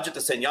 plus the budget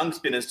to send young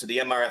spinners to the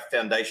MRF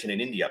Foundation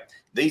in India.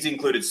 These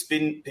included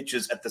spin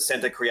pitches at the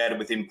centre created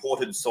with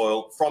imported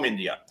soil from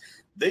India.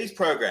 These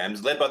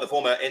programs, led by the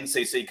former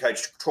NCC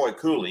coach Troy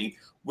Cooley,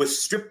 were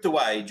stripped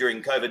away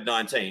during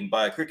COVID-19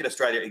 by a Cricket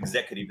Australia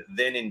executive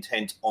then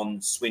intent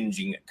on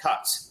swinging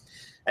cuts.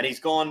 And he's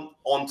gone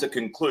on to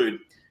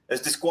conclude,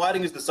 as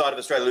disquieting as the sight of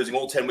Australia losing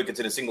all 10 wickets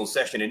in a single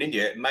session in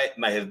India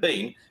may have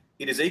been,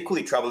 it is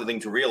equally troubling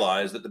to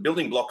realise that the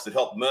building blocks that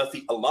helped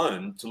Murphy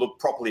alone to look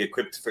properly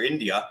equipped for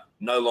India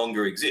no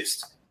longer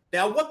exist.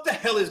 Now, what the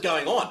hell is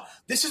going on?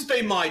 This has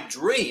been my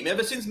dream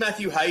ever since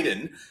Matthew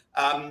Hayden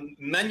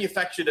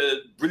manufactured a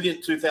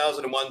brilliant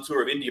 2001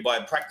 tour of India by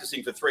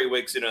practicing for 3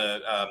 weeks in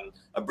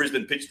a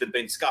Brisbane pitch that had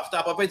been scuffed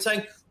up. I've been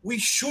saying we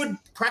should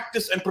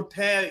practice and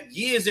prepare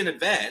years in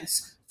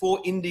advance for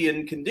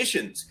Indian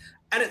conditions.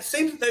 And it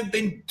seems that they've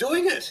been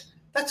doing it.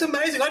 That's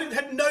amazing. I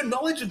had no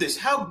knowledge of this.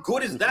 How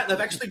good is that? They've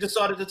actually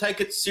decided to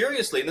take it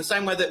seriously in the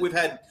same way that we've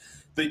had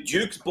the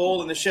Duke's ball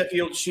and the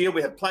Sheffield Shield.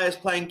 We have players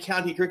playing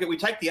county cricket. We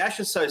take the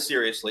Ashes so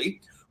seriously.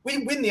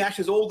 We win the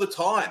Ashes all the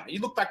time. You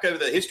look back over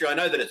the history, I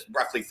know that it's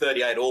roughly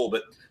 38 all,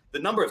 but the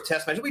number of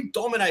Test matches, we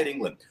dominate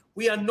England.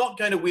 We are not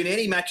going to win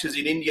any matches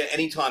in India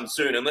anytime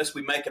soon unless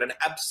we make it an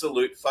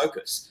absolute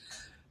focus.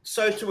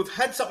 So to have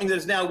had something that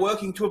is now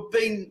working to have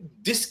been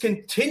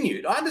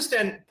discontinued, I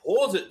understand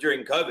pause it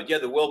during COVID. Yeah,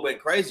 the world went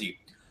crazy.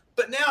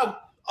 But now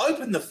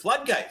open the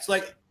floodgates.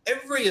 Like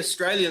every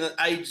Australian at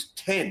age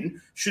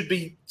 10 should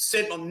be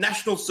sent on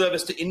national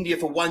service to India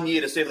for 1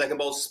 year to see if they can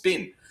bowl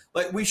spin.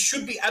 Like we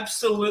should be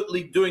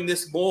absolutely doing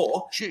this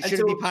more. Should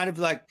it be part of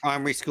like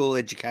primary school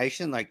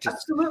education? Like just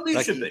absolutely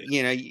like, should be.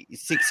 You know,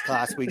 sixth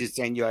class, we just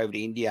send you over to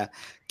India,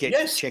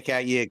 check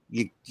out your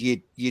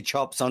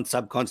chops on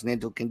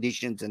subcontinental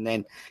conditions, and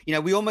then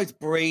we almost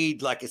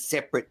breed like a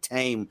separate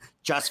team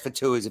just for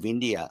tours of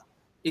India.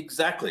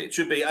 Exactly, it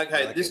should be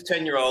okay. This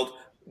 10-year-old,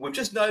 we've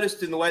just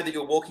noticed in the way that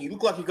you're walking, you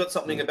look like you've got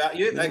something about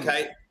you.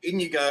 Okay, in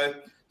you go.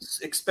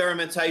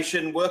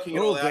 Experimentation, working it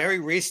all out. Very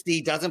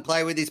risky, doesn't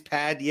play with his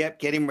pad. Yep,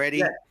 get him ready.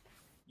 Yeah.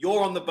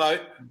 You're on the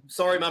boat.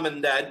 Sorry, Mum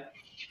and Dad.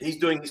 He's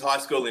doing his high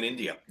school in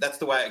India. That's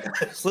the way it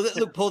goes. Well,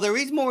 look, Paul, there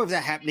is more of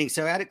that happening.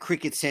 So out at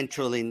Cricket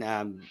Central in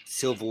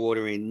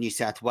Silverwater in New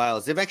South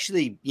Wales, they've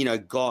actually,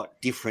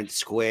 got different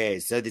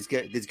squares. So there's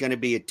going to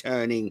be a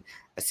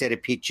set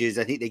of pitches.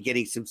 I think they're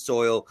getting some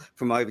soil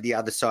from over the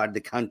other side of the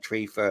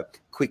country for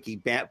quicker,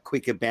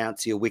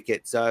 bouncier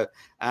wickets. So,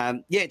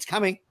 it's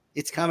coming.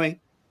 It's coming.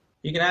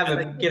 You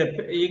can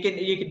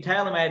you can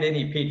tailor-made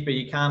any pitch, but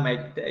you can't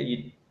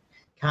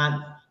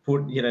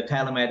put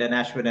tailor-made an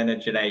Ashwin and a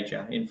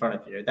Jadeja in front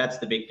of you. That's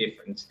the big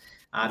difference.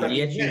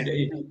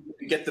 You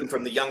get them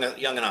from the young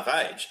enough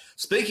age.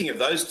 Speaking of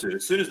those two,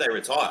 as soon as they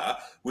retire,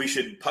 we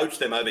should poach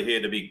them over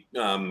here to be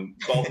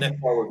net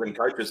bowlers and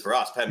coaches for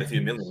us. Pay them a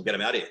few million and get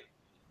them out of here.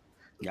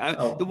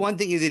 The one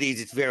thing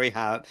it's very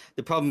hard.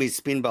 The problem is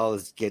spin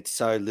bowlers get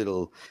so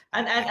little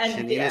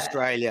action in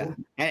Australia,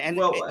 and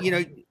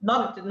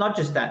not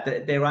just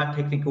that. There are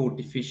technical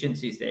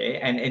deficiencies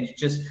there, and it's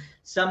just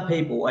some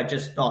people are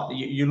just not.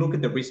 You look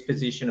at the wrist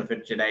position of a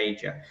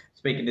Jadeja.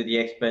 Speaking to the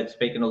experts,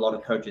 speaking to a lot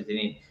of coaches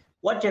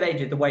what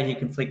Jadeja, the way he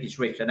can flick his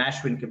wrist, and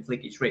Ashwin can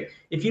flick his wrist.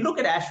 If you look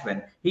at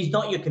Ashwin, he's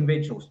not your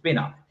conventional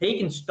spinner. He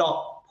can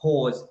stop,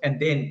 pause, and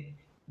then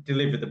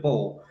deliver the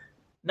ball.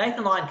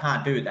 Nathan Lyon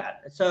can't do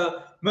that.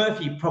 So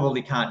Murphy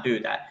probably can't do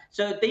that.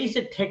 So these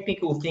are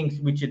technical things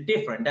which are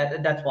different.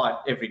 That's why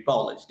every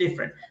bowler is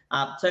different.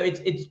 So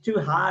it's too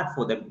hard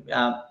for them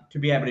to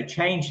be able to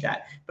change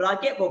that. But I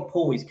get what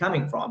Paul is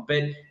coming from.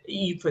 But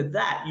for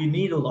that, you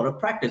need a lot of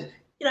practice.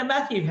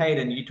 Matthew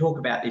Hayden, you talk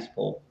about this,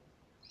 Paul.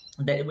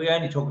 That we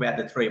only talk about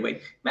the 3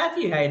 weeks.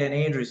 Matthew Hayden,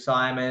 Andrew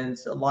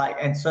Simons,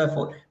 and so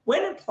forth,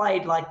 went and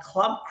played like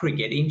club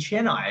cricket in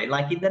Chennai,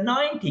 like in the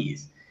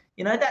 90s.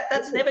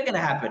 That's never going to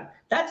happen.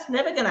 That's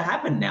never going to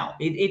happen now.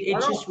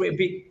 It's just a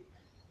bit.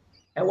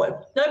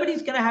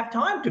 Nobody's going to have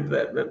time to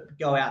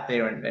go out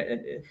there and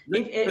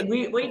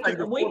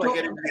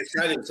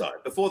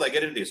before they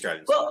get into the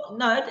Australian side. Well,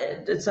 no.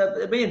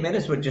 So me and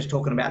Menace were just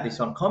talking about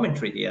this on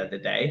commentary the other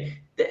day.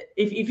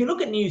 If you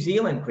look at New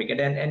Zealand cricket,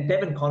 and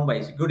Devon Conway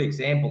is a good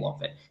example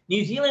of it.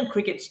 New Zealand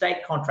cricket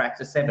state contracts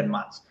are 7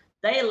 months.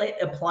 They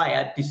let a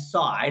player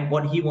decide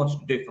what he wants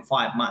to do for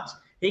 5 months.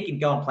 He can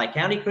go and play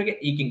county cricket.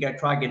 He can go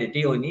try and get a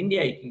deal in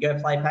India. He can go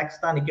play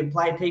Pakistan. He can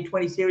play a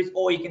T20 series,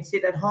 or he can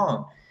sit at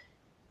home.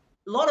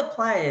 A lot of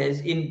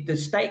players in the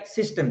state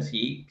systems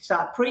here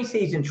start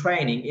pre-season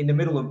training in the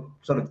middle of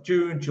sort of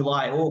June,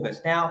 July,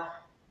 August. Now,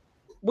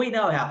 we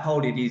know how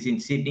cold it is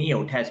in Sydney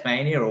or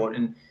Tasmania.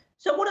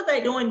 So what are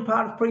they doing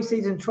part of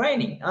pre-season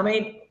training? I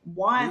mean,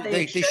 why are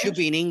they should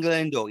be in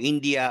England or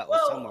India or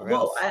somewhere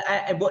else.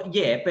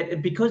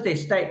 But because they're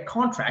state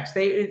contracts,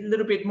 they're a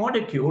little bit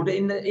moleculed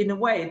in a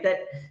way that,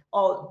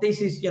 this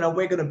is,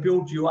 we're going to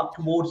build you up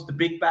towards the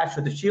Big Bash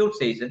or the Shield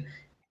season.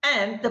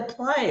 And the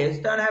players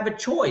don't have a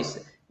choice.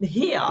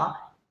 Here,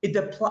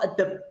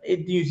 the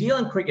New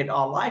Zealand cricket,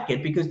 I like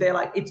it because they're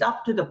like, it's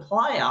up to the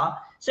player.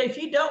 So if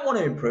you don't want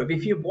to improve,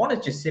 if you want to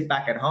just sit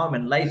back at home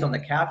and laze on the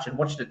couch and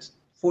watch the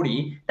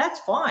footy, that's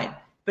fine.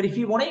 But if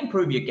you want to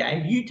improve your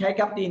game, you take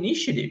up the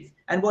initiative,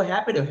 and we're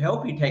happy to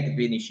help you take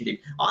the initiative.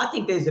 I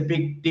think there's a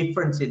big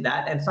difference in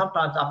that, and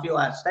sometimes I feel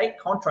our state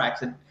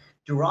contracts are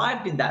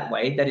derived in that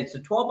way, that it's a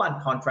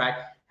 12-month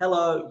contract.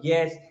 Hello,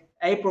 yes,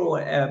 April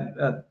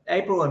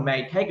and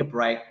May, take a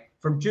break.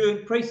 From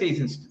June,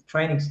 pre-season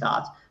training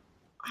starts.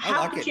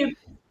 How could you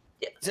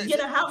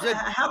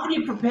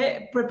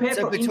prepare for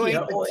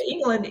India or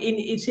England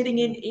in sitting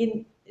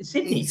in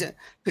Sydney?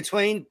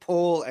 Between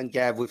Paul and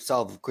Gav, we've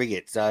solved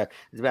cricket. So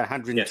there's about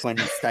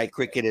 120 state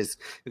cricketers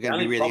who are going to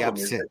be really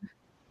upset.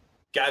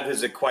 Gav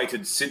has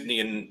equated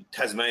Sydney and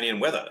Tasmanian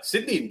weather.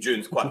 Sydney in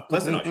June's quite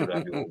pleasant, I should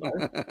argue.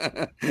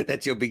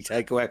 That's your big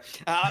takeaway.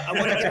 I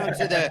want to come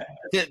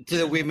to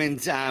the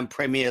women's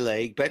Premier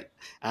League, but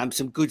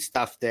some good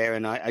stuff there,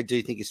 and I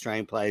do think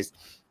Australian players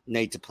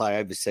need to play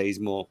overseas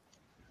more.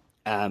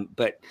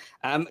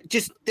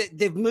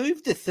 They've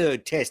moved the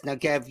third test. Now,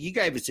 Gav, you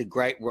gave us a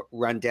great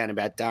rundown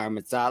about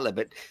Dharamsala,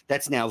 but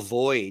that's now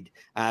void.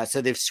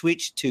 So they've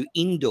switched to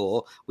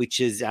indoor, which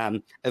is a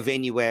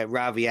venue where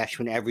Ravi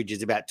Ashwin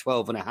averages about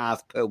 12.5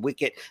 per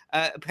wicket.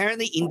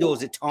 Apparently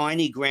indoor's a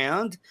tiny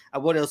ground.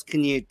 What else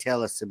can you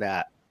tell us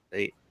about?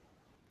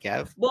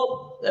 Gav?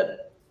 Well,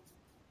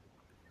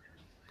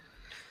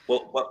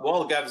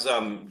 while Gav's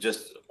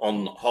just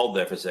on hold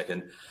there for a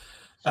second.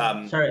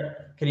 Sorry,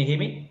 can you hear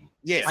me?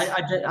 Yes.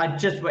 I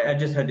just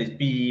heard this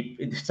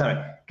beep.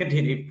 Sorry,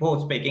 continue.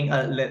 Paul speaking.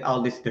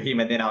 I'll listen to him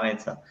and then I'll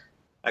answer.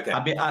 Okay.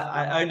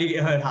 I only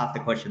heard half the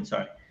question.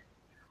 Sorry.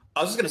 I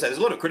was just going to say, there's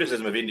a lot of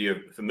criticism of India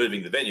for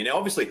moving the venue. Now,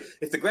 obviously,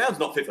 if the ground's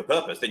not fit for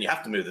purpose, then you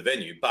have to move the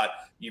venue. But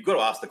you've got to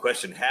ask the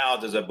question, how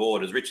does a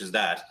board as rich as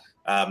that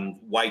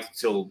wait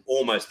till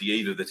almost the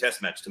eve of the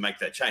test match to make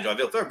that change? I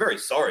feel very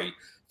sorry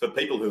for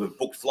people who have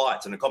booked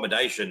flights and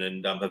accommodation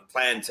and have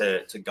planned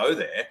to go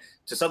there,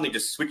 to suddenly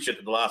just switch it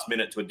at the last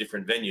minute to a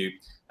different venue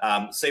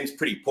seems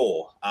pretty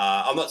poor.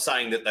 I'm not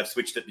saying that they've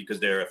switched it because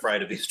they're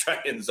afraid of the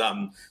Australians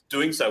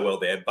doing so well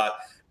there. But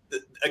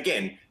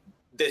again,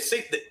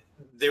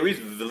 there is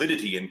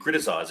validity in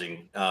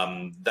criticising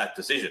that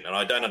decision. And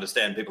I don't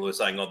understand people who are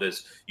saying,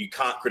 you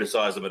can't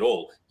criticise them at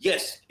all.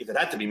 Yes, if it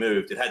had to be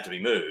moved, it had to be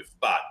moved,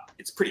 but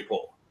it's pretty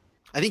poor.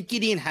 I think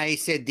Gideon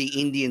Hayes said the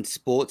Indian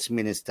sports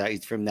minister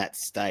is from that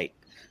state.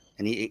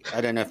 And I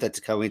don't know if that's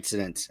a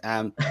coincidence.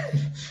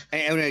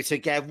 Anyway, so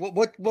Gav,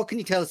 what can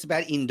you tell us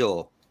about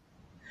indoor?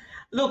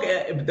 Look,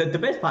 the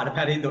best part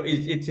about indoor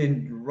is it's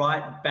in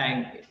right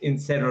bang in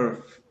center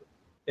of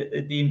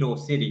the indoor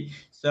city.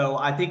 So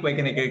I think we're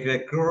going to get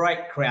a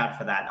great crowd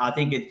for that. I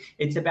think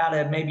it's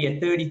about maybe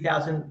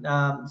 30,000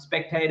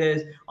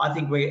 spectators. I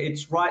think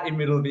it's right in the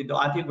middle of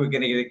indoor. I think we're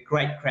going to get a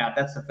great crowd.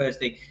 That's the first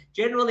thing.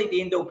 Generally, the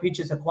indoor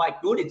pitches are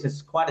quite good.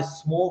 It's quite a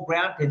small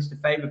ground, tends to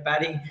favour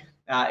batting.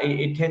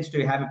 It tends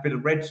to have a bit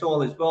of red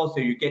soil as well, so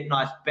you get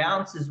nice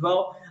bounce as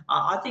well.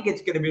 I think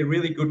it's going to be a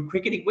really good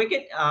cricketing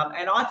wicket,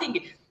 and I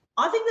think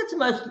that's the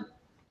most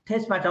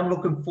test match I'm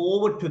looking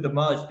forward to the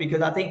most,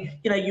 because I think,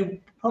 you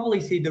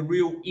probably see the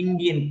real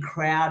Indian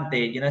crowd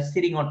there,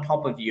 sitting on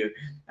top of you.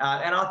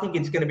 And I think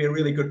it's going to be a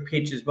really good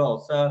pitch as well.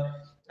 So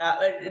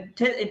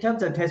in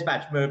terms of test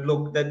match move,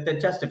 look, the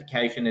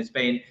justification has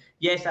been,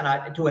 yes,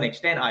 and to an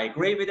extent, I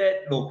agree with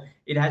it. Look,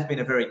 it has been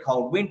a very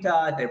cold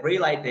winter. They've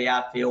relayed the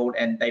outfield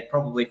and they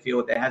probably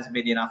feel there hasn't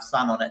been enough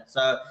sun on it.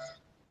 So,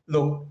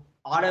 look,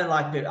 I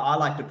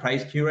like to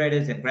praise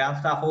curators and ground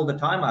staff all the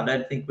time. I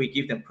don't think we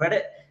give them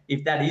credit.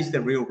 If that is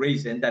the real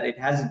reason that it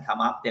hasn't come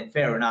up, then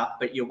fair enough.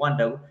 But you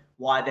wonder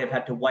why they've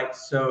had to wait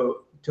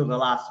till the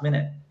last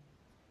minute.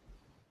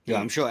 Yeah,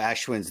 I'm sure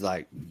Ashwin's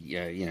like,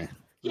 Yeah,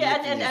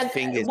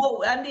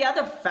 and the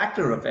other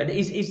factor of it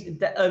is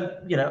that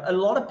a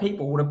lot of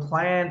people would have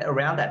planned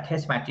around that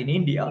test match in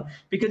India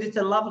because it's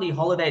a lovely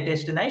holiday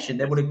destination.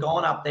 They would have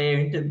gone up there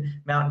into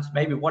mountains,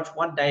 maybe watched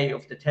one day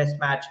of the test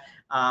match,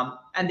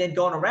 and then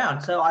gone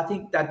around. So I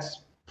think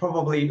that's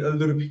probably a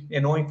little bit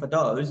annoying for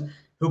those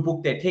who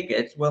booked their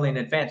tickets well in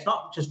advance,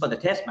 not just for the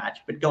test match,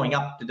 but going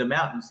up to the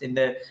mountains in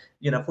the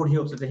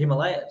foothills of the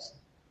Himalayas.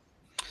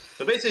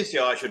 The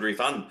BCCI should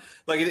refund.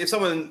 Like, if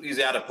someone is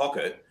out of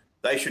pocket,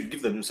 they should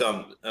give them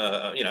some,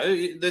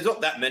 there's not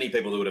that many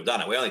people who would have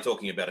done it. We're only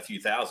talking about a few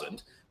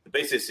thousand. The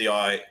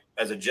BCCI,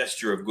 as a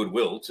gesture of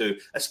goodwill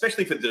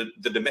especially for the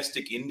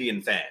domestic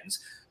Indian fans,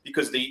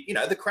 because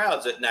the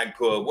crowds at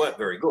Nagpur weren't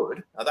very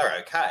good. They're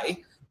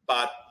okay.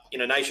 But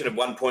in a nation of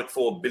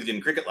 1.4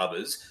 billion cricket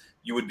lovers,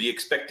 you would be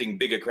expecting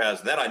bigger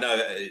crowds than that. I know,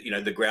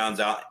 the grounds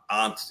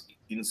aren't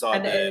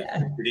inside the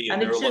city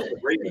and there are lots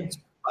of reasons.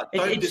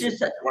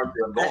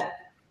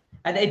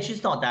 And it's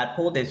just not that,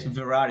 Paul. There's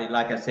variety.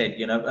 Like I said,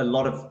 a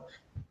lot of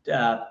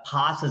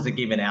passes are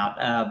given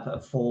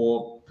out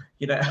for,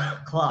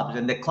 clubs,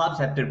 and the clubs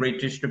have to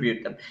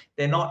redistribute them.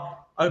 They're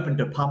not open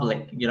to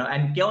public,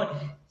 and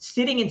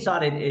sitting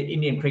inside an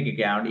Indian cricket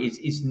ground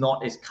is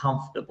not as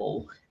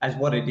comfortable as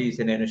what it is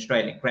in an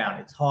Australian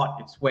ground. It's hot,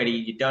 it's sweaty,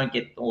 you don't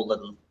get all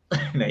the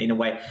in a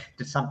way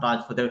that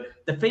sometimes for the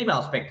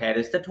female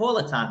spectators, the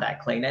toilets aren't that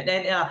clean. And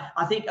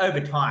I think over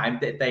time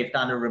that they've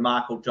done a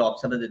remarkable job.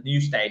 Some of the new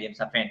stadiums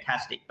are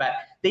fantastic, but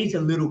these are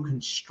little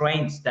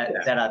constraints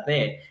that are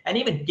there. And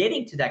even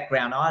getting to that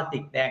ground, I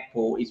think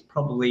Nagpur is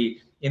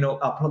probably,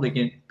 I've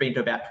probably been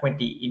to about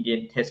 20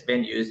 Indian test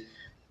venues,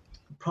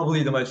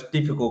 probably the most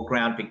difficult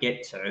ground to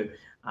get to.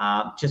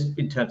 Just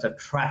in terms of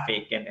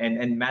traffic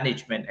and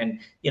management and,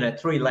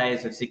 3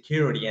 layers of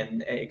security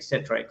and et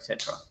cetera, et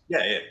cetera.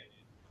 Yeah.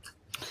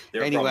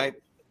 Anyway,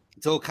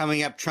 it's all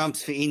coming up.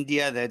 Trumps for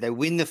India. They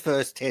win the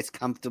first test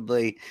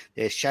comfortably.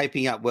 They're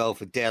shaping up well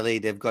for Delhi.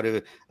 They've got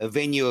a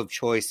venue of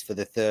choice for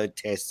the third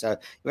test. So,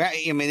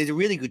 there's a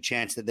really good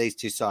chance that these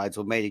two sides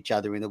will meet each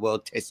other in the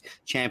World Test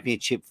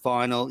Championship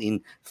final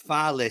in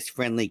far less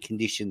friendly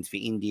conditions for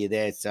India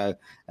there. So,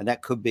 and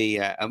that could be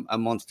a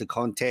monster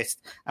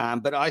contest.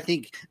 But I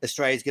think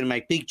Australia's going to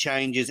make big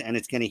changes, and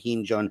it's going to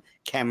hinge on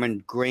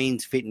Cameron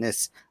Green's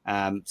fitness.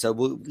 So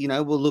we'll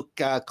look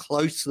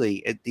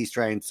closely at the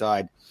Australian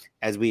side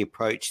as we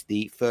approach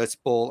the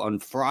first ball on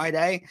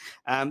Friday.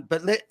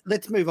 But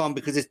let's move on,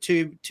 because there's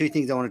two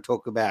things I want to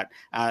talk about.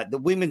 The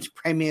Women's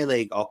Premier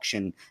League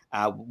auction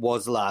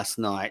was last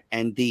night,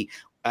 and the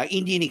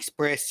Indian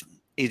Express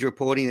is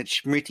reporting that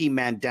Smriti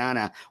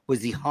Mandhana was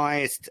the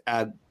highest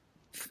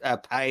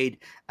paid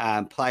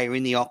player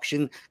in the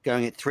auction,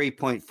 going at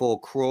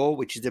 3.4 crore,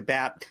 which is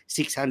about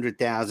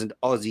 600,000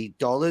 Aussie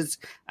dollars.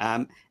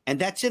 And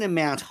that's an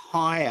amount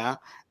higher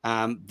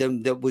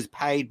than that was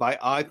paid by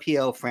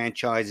IPL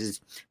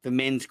franchises for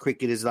men's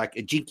cricketers like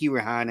Ajinkya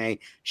Rahane,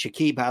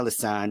 Shakib Al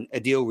Hasan,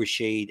 Adil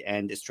Rashid,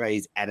 and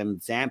Australia's Adam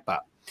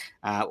Zampa.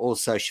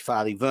 Also,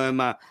 Shafali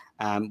Verma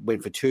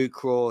went for 2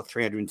 crore,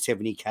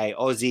 370k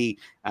Aussie.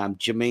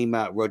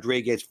 Jemima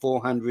Rodriguez,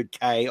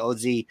 400k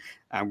Aussie.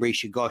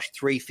 Risha Ghosh,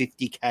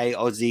 350k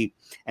Aussie.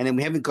 And then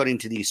we haven't got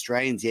into the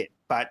Australians yet.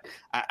 But,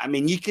 I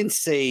mean, you can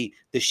see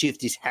the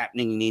shift is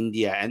happening in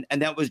India.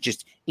 And that was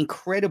just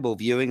incredible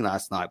viewing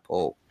last night,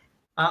 Paul.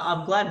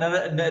 I'm glad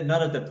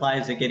none of the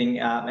players are getting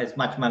as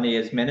much money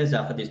as Menas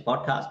are for this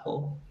podcast,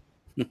 Paul.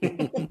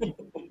 It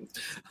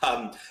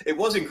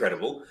was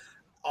incredible.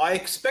 I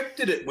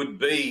expected it would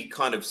be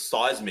kind of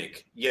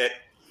seismic, yet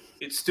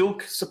it still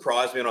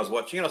surprised me when I was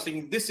watching it. I was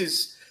thinking,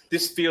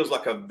 this feels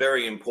like a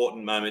very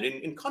important moment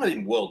in kind of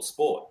in world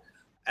sport.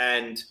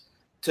 And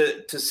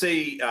to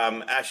see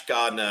Ash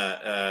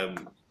Gardner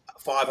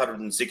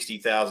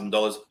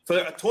 $560,000 for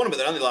a tournament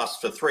that only lasts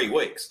for 3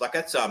 weeks, like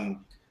that's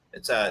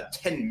it's a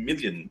 10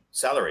 million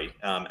salary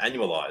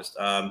annualized.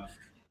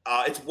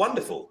 It's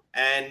wonderful,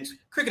 and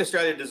Cricket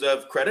Australia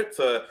deserve credit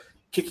for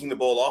kicking the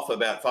ball off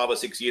about 5 or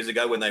 6 years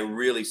ago when they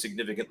really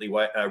significantly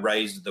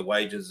raised the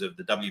wages of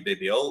the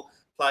WBBL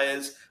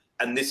players,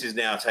 and this is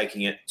now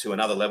taking it to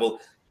another level.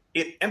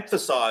 It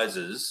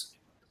emphasises,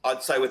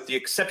 I'd say, with the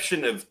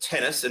exception of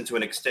tennis and to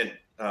an extent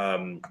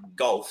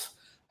golf,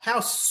 how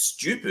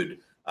stupid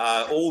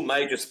all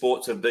major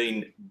sports have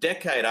been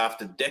decade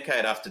after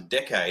decade after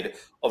decade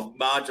of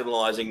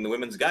marginalising the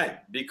women's game.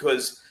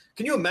 Because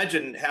can you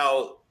imagine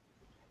how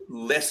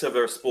less of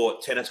a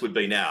sport tennis would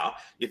be now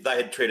if they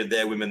had treated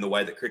their women the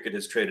way that cricket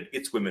has treated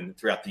its women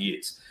throughout the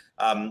years?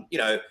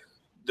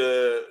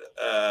 The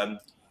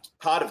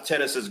part of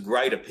tennis's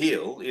great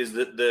appeal is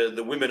that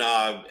the women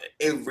are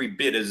every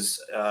bit as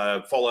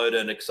followed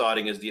and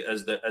exciting as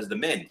the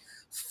men.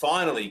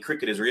 Finally,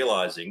 cricket is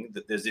realising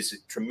that there's this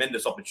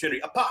tremendous opportunity,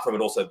 apart from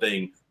it also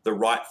being the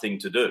right thing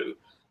to do.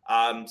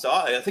 So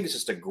I think it's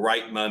just a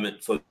great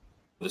moment for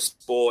the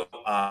sport.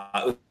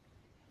 It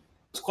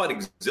was quite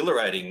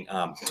exhilarating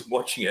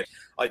watching it.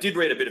 I did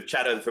read a bit of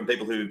chatter from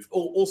people who've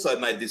also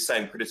made this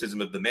same criticism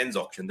of the men's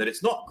auction, that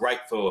it's not great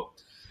for,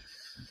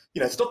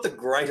 it's not the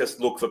greatest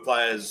look for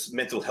players'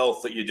 mental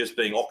health that you're just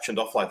being auctioned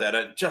off like that.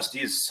 It just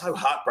is so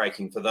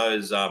heartbreaking for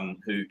those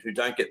who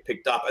don't get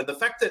picked up. And the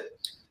fact that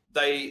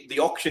the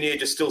auctioneer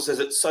just still says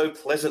it so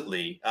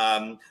pleasantly,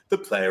 the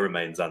player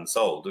remains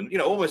unsold. And,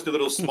 almost a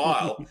little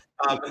smile.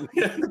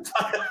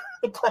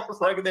 The players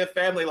like their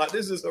family, like,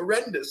 this is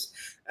horrendous.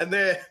 And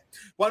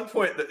one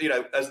point that,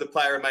 as the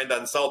player remained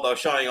unsold, they were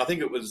showing, I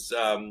think it was,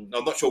 I'm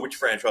not sure which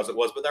franchise it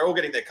was, but they're all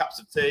getting their cups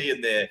of tea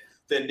and their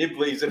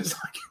nibblies. And it's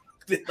like,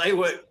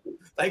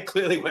 they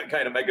clearly weren't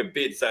going to make a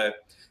bid. So,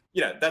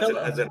 that's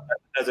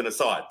as an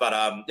aside. But,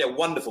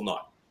 wonderful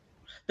night.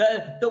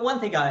 The one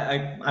thing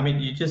I mean,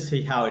 you just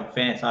see how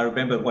advanced. I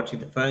remember watching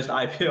the first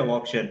IPL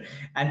auction,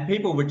 and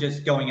people were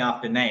just going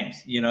after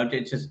names.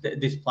 Just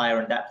this player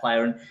and that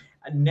player,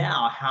 and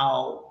now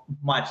how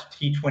much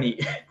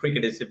T20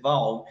 cricket has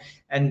evolved,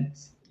 and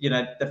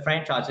the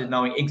franchises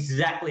knowing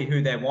exactly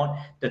who they want,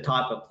 the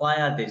type of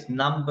player. There's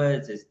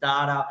numbers, there's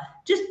data,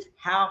 just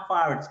how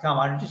far it's come.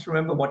 I just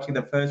remember watching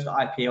the first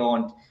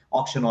IPL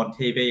auction on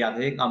TV. I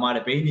think I might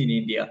have been in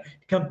India.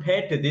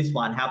 Compared to this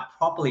one, how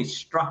properly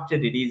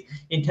structured it is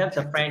in terms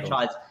of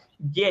franchise.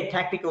 Yeah,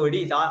 tactical it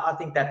is. I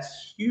think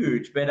that's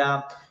huge.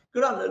 But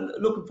good on.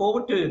 Looking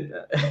forward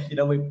to.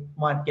 We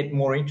might get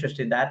more interest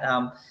in that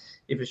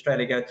if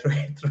Australia go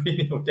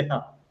 3-0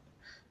 down.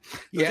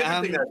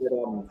 Yeah,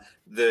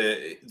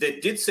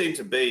 there did seem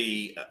to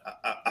be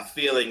a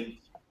feeling,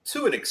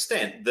 to an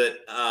extent, that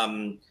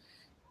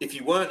if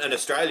you weren't an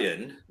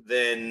Australian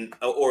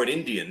or an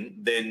Indian,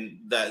 then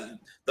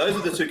those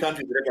are the two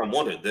countries that everyone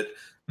wanted. That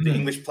the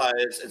English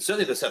players, and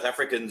certainly the South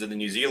Africans and the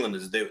New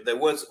Zealanders, there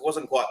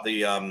wasn't quite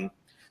the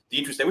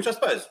interest there, which I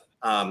suppose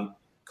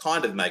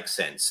kind of makes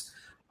sense.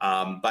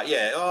 But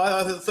yeah,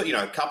 I thought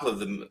a couple of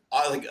them.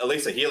 I think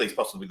Elisa Healy's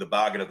possibly the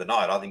bargain of the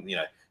night. I think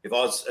if I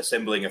was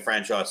assembling a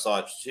franchise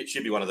side,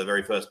 she'd be one of the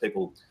very first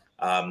people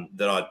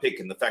that I'd pick.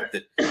 And the fact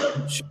that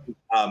she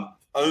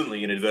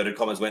only, in inverted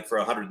commas, went for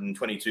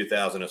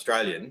 122,000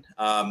 Australian,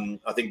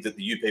 I think that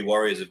the UP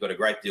Warriors have got a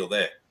great deal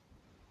there.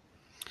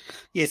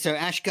 Yeah, so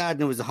Ash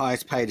Gardner was the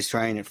highest paid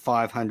Australian at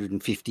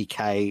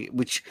 550k,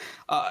 which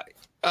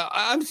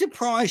I'm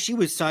surprised she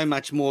was so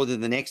much more than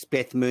the next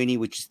Beth Mooney,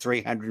 which is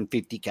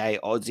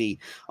 350k Aussie.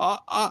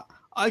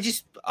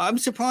 I'm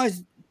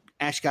surprised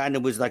Ash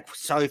Gardner was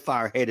so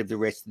far ahead of the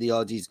rest of the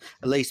Aussies.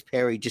 Elise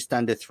Perry just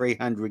under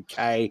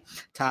 300k,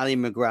 Talia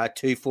McGrath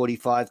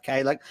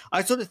 245k.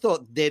 I sort of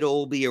thought they'd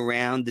all be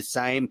around the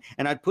same,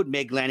 and I'd put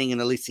Meg Lanning and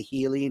Alyssa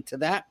Healy into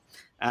that.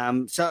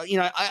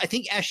 I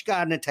think Ash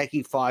Gardner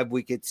taking 5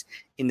 wickets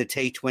in the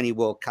T20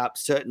 World Cup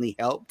certainly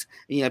helped.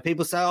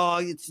 People say,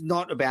 it's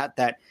not about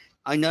that.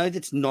 I know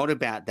that's not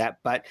about that,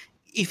 but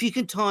if you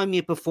can time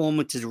your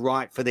performances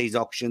right for these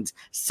auctions,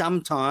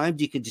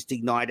 sometimes you can just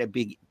ignite a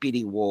big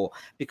bidding war,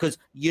 because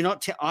you're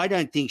not. I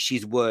don't think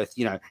she's worth,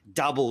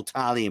 double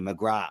Talia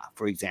McGrath,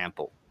 for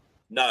example.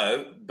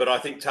 No, but I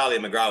think Talia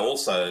McGrath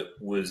also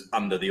was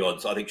under the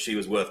odds. I think she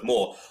was worth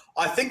more.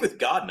 I think with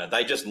Gardner,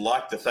 they just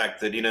like the fact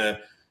that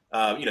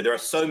there are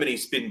so many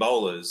spin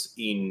bowlers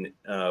in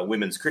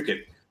women's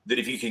cricket that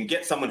if you can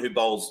get someone who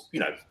bowls,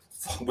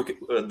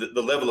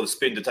 the level of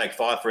spin to take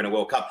 5 for in a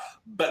World Cup,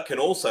 but can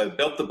also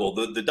belt the ball.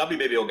 The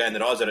WBBL game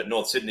that I was at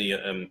North Sydney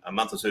a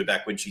month or two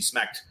back, when she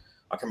smacked,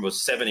 I can't remember, it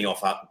was 70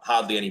 off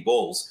hardly any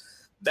balls.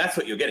 That's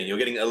what you're getting. You're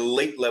getting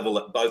elite level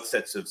at both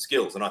sets of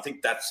skills, and I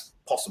think that's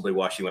possibly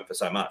why she went for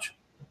so much.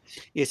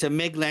 Yeah, so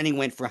Meg Lanning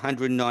went for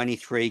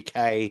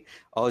 193k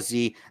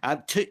Aussie. A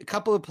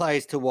couple of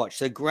players to watch.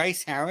 So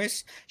Grace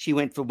Harris, she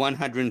went for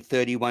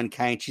 131k,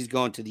 and she's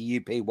gone to the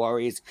UP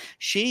Warriors.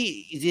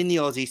 She is in the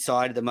Aussie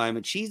side at the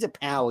moment. She's a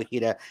power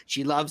hitter.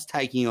 She loves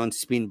taking on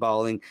spin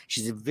bowling.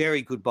 She's a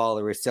very good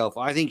bowler herself.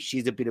 I think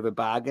she's a bit of a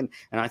bargain,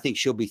 and I think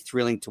she'll be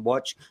thrilling to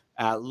watch.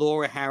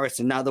 Laura Harris,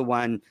 another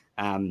one.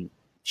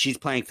 She's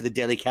playing for the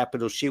Delhi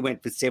Capitals. She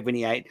went for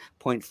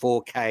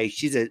 78.4k.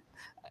 She's an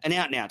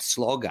out-and-out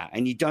slogger,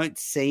 and you don't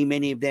see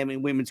many of them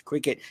in women's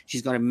cricket.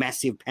 She's got a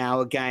massive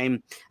power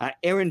game.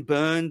 Erin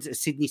Burns, a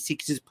Sydney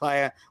Sixers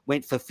player,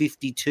 went for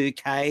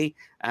 52k.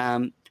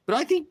 But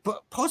I think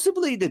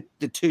possibly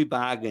the two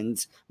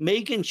bargains,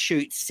 Megan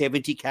Shoots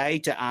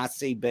 70k to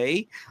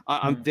RCB.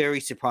 I'm very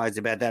surprised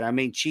about that. I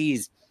mean, she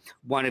is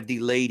one of the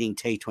leading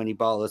T20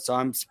 bowlers, so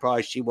I'm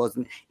surprised she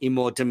wasn't in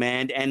more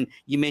demand. And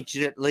you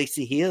mentioned it,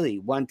 Lisa Healy,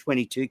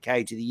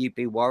 122k to the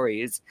UP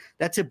Warriors.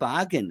 That's a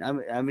bargain.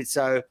 I mean,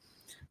 so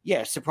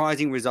yeah,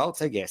 surprising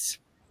results, I guess.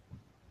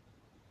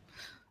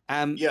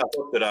 I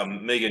thought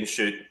that Megan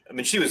Shute, I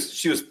mean, she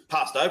was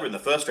passed over in the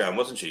first round,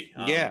 wasn't she?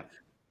 And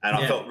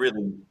I felt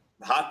really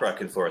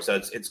heartbroken for her. So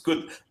it's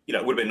good.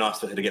 It would have been nice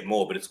for her to get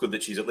more, but it's good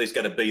that she's at least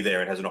going to be there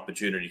and has an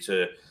opportunity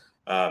to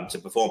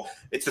perform.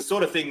 It's the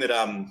sort of thing that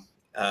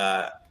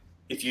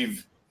if you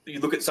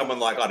look at someone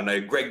like, I don't know,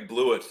 Greg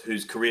Blewett,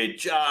 whose career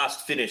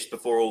just finished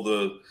before all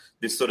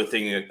this sort of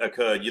thing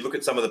occurred. You look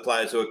at some of the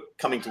players who are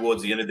coming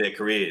towards the end of their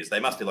careers. They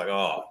must be like,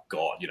 oh,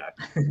 God,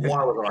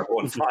 why wasn't I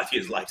born 5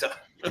 years later?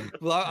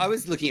 Well, I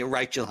was looking at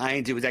Rachel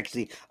Haynes, who was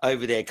actually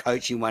over there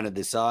coaching one of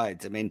the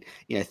sides. I mean,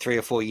 3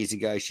 or 4 years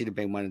ago, she'd have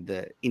been one of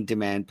the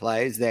in-demand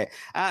players there.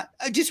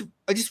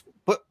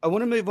 But I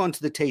want to move on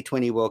to the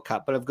T20 World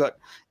Cup, but I've got,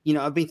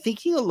 I've been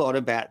thinking a lot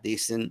about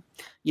this and,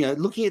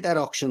 looking at that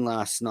auction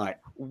last night,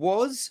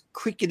 was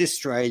Cricket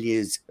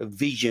Australia's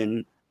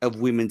vision of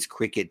women's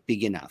cricket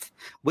big enough?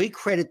 We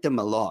credit them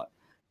a lot,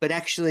 but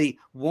actually,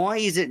 why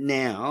is it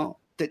now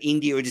that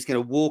India are just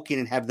going to walk in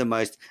and have the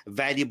most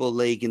valuable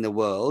league in the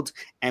world?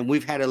 And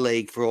we've had a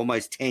league for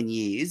almost 10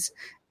 years,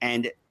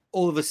 and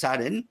all of a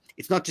sudden,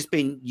 it's not just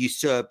been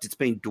usurped, it's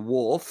been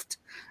dwarfed.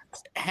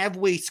 Have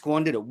we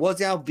squandered it?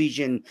 Was our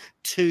vision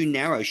too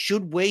narrow?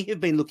 Should we have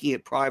been looking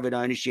at private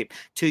ownership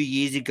 2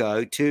 years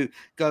ago to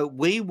go,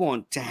 we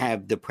want to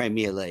have the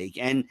Premier League?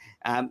 And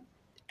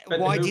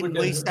why didn't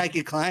we stake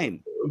a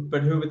claim?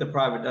 But who would the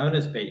private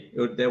owners be?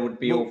 They would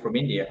be all from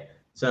India.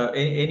 So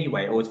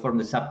anyway, it was from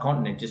the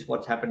subcontinent, just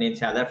what's happening in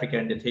South Africa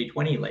in the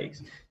T20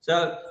 leagues.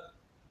 So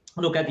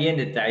look, at the end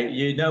of the day,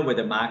 you know where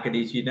the market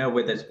is, you know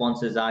where the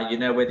sponsors are, you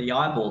know where the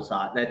eyeballs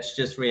are. That's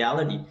just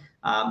reality.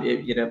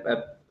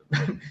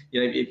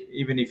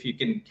 Even if you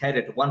can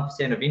cater to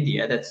 1% of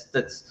India, that's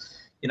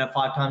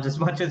 5 times as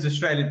much as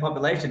Australian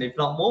population, if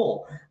not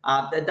more.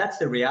 That's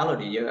the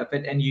reality of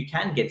it, and you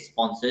can get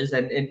sponsors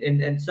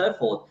and so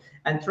forth.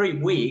 And 3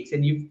 weeks,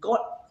 and you've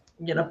got,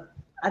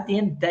 at the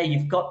end of the day,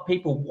 you've got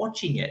people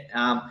watching it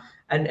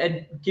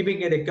and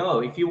giving it a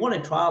go. If you want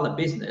to trial a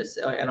business,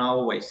 and I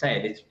always say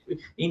it,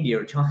 it's India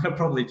or China,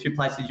 probably 2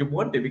 places you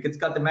want to, because it's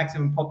got the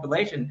maximum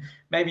population,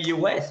 maybe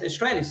US.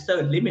 Australia's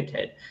so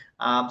limited.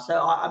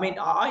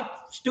 I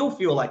still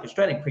feel like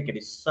Australian cricket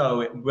is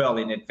so well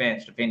in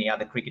advance of any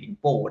other cricketing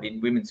board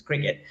in women's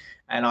cricket.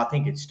 And I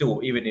think it's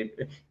still, even in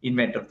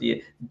event of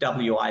the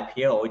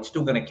WIPL, it's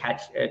still going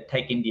to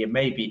take India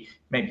maybe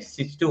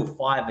still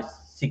 5 or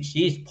 6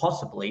 years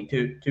possibly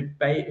to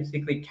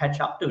basically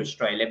catch up to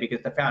Australia,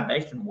 because the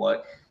foundation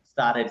work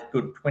started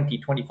good 20,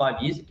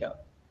 25 years ago.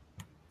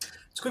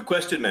 It's a good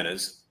question,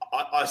 Manners.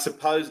 I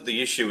suppose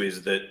the issue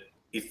is that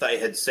if they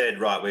had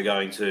said, right, we're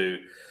going to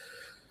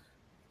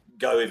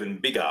go even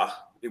bigger,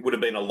 it would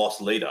have been a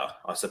lost leader,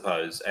 I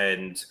suppose.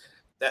 And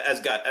as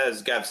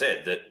Gav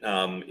said,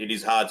 that it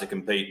is hard to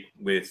compete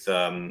with,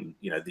 the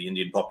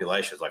Indian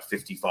population. It's like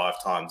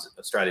 55 times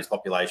Australia's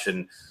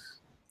population.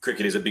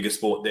 Cricket is a bigger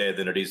sport there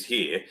than it is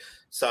here.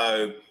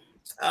 So,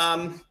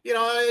 I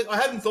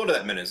hadn't thought of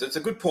that, Manners. It's a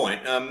good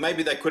point.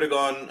 Maybe they could have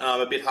gone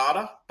a bit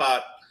harder,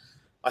 but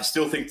I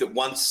still think that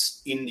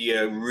once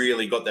India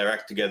really got their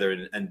act together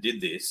and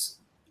did this,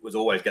 it was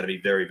always going to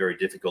be very, very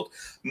difficult.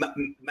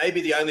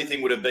 Maybe the only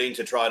thing would have been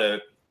to try to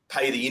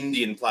pay the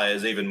Indian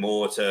players even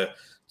more to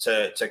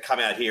come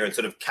out here and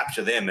sort of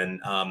capture them.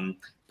 And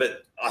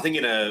but I think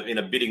in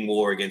a bidding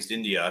war against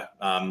India,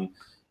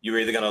 you're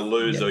either going to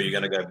lose or you're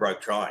going to go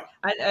broke trying.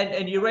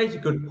 And you raise a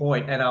good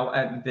point,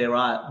 and there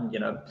are,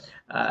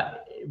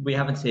 we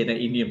haven't seen an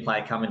Indian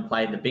player come and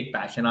play in the Big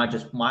Bash, and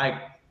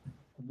my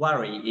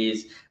worry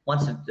is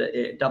once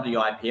the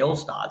WIPL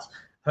starts,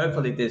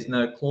 hopefully there's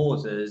no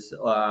clauses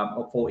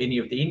for any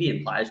of the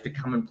Indian players to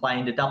come and play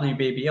in the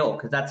WBBL,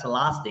 because that's the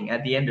last thing.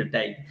 At the end of the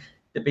day,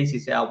 the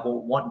BCCL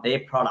will want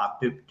their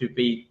product to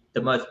be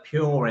the most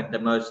pure and the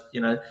most,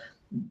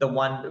 the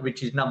one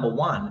which is number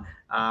one.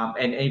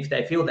 And if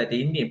they feel that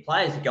the Indian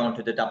players are going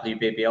to the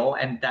WBBL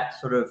and that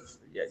sort of,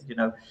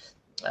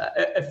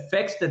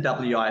 affects the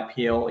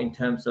WIPL in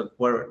terms of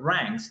where it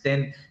ranks,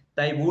 then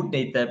they would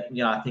need the,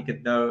 I think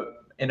no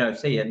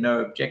NOC and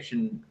no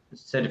objection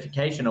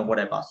certification or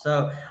whatever.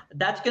 So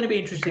that's going to be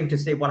interesting to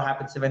see what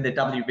happens when the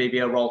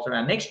WBBL rolls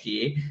around next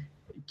year.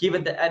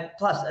 Given that, and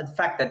plus the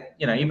fact that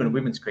even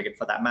women's cricket,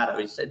 for that matter,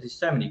 there's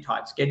so many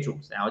tight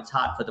schedules now. It's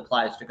hard for the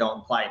players to go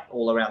and play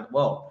all around the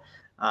world.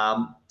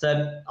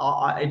 So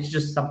it's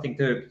just something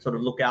to sort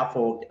of look out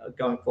for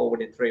going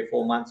forward in 3 or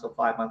 4 months or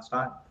 5 months'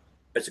 time.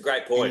 It's a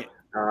great point.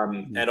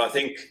 And I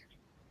think,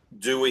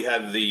 we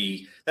have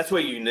that's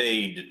where you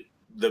need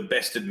the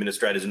best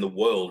administrators in the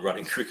world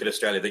running Cricket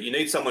Australia, that you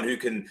need someone who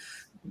can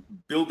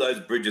build those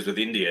bridges with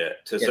India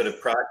to sort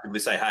of proactively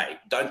say, hey,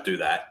 don't do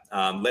that.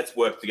 Let's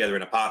work together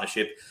in a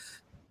partnership.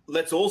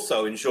 Let's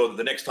also ensure that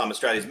the next time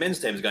Australia's men's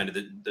team is going to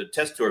the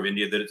Test Tour of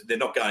India, that they're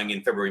not going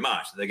in February,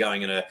 March. They're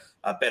going in a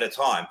better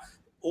time.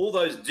 All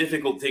those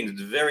difficult things,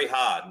 it's very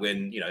hard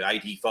when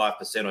 85% or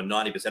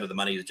 90% of the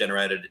money is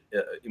generated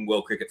in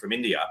world cricket from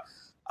India.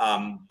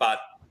 But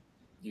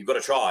you've got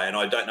to try, and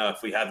I don't know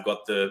if we have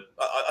got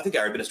I think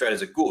our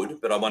administrators are good,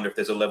 but I wonder if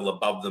there's a level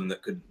above them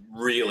that could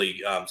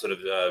really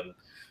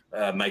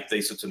make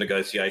these sorts of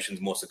negotiations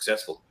more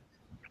successful.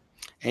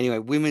 Anyway,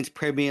 Women's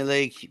Premier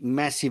League,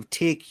 massive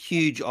tick,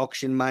 huge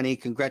auction money.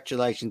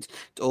 Congratulations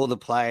to all the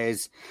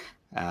players.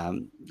 A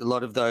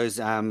lot of those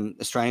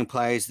Australian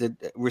players that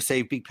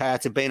receive big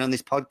payouts have been on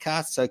this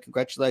podcast, so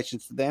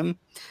congratulations to them.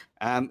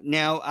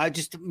 Now,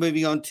 just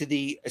moving on to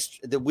the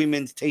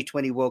Women's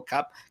T20 World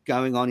Cup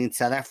going on in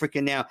South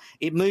Africa. Now,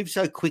 it moves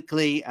so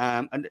quickly,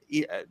 and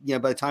by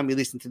the time you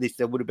listen to this,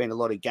 there would have been a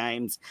lot of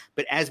games.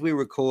 But as we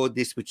record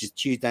this, which is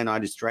Tuesday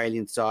night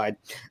Australian side,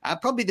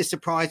 probably the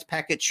surprise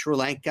packet, Sri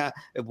Lanka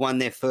have won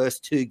their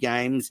first 2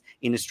 games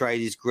in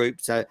Australia's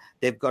group, so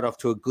they've got off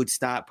to a good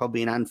start,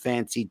 probably an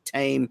unfancied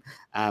team.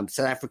 South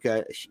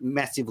Africa,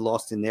 massive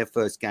loss in their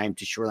first game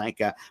to Sri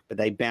Lanka, but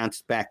they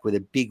bounced back with a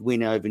big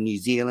win over New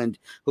Zealand,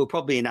 who are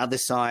probably another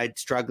side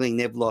struggling.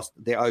 They've lost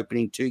their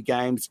opening 2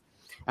 games.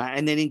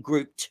 And then in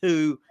Group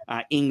 2,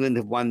 England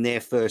have won their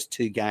first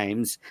 2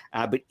 games.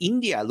 But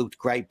India looked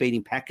great,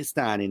 beating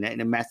Pakistan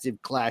in a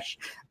massive clash.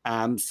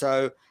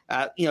 So,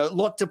 a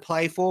lot to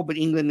play for, but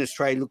England and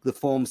Australia look the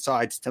form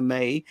sides to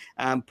me.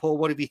 Paul,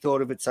 what have you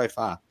thought of it so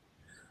far?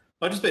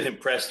 I've just been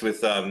impressed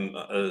with,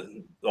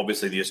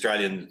 obviously, the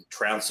Australian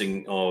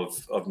trouncing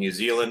of New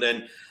Zealand.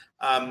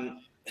 And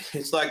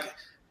it's like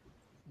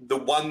the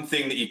one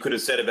thing that you could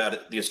have said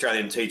about the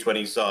Australian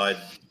T20 side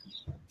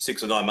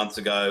 6 or 9 months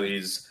ago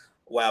is,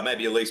 wow,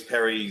 maybe Elise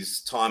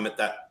Perry's time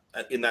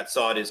in that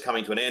side is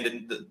coming to an end.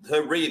 And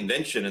her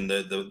reinvention and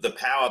the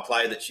power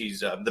play that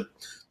she's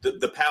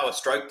the power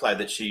stroke play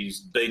that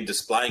she's been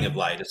displaying of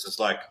late, it's just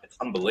like, it's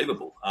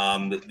unbelievable.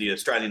 The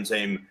Australian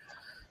team,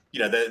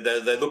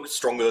 they look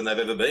stronger than they've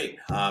ever been.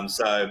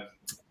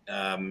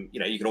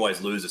 You can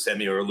always lose a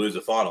semi or lose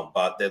a final,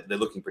 but they're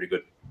looking pretty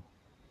good.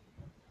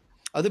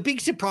 Oh, the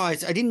big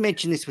surprise, I didn't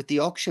mention this with the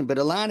auction, but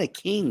Alana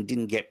King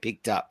didn't get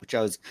picked up, which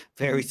I was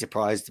very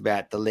surprised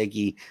about. The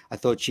leggy, I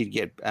thought she'd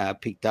get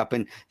picked up.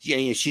 And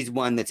she's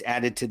one that's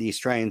added to the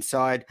Australian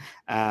side.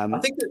 I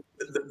think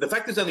that the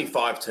fact there's only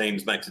 5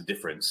 teams makes a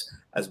difference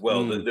as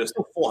well. There's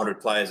still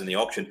 400 players in the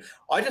auction.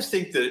 I just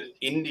think that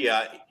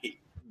India,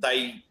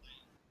 they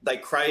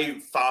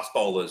crave fast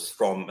bowlers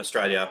from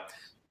Australia.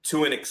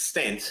 To an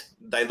extent,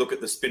 they look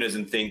at the spinners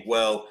and think,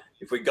 well,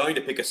 if we're going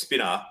to pick a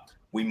spinner,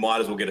 we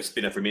might as well get a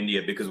spinner from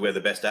India because we're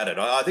the best at it.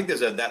 I think there's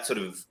that sort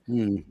of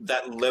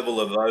that level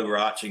of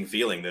overarching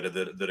feeling that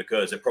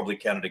occurs that probably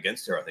counted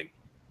against her, I think.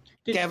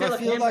 Did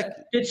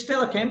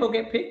Stella Campbell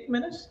get picked,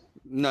 Minus?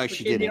 No,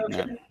 she didn't.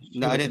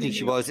 No, I don't think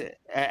she was.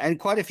 And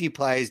quite a few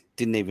players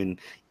didn't even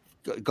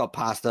got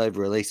passed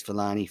over, at least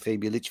Filani,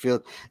 Phoebe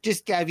Litchfield.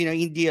 Just gave,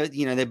 India,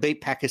 they beat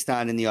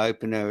Pakistan in the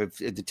opener of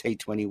the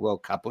T20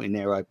 World Cup in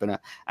their opener.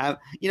 I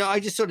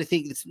just sort of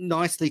think it's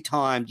nicely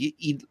timed.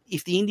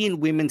 If the Indian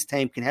women's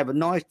team can have a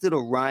nice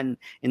little run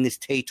in this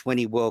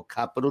T20 World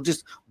Cup, it'll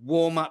just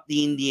warm up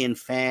the Indian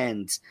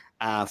fans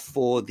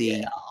for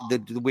the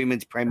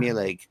Women's Premier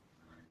League.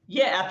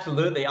 Yeah,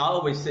 absolutely. I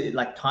always say,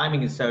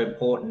 timing is so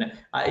important.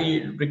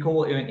 You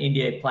recall when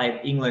India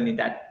played England in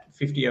that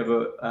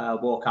 50-over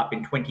World Cup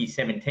in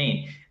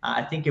 2017.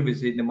 I think it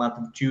was in the month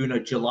of June or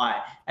July.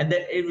 And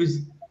that it was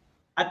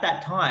at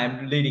that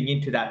time, leading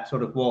into that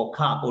sort of World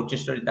Cup or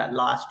just during that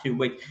last 2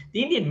 weeks,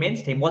 the Indian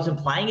men's team wasn't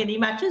playing any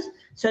matches.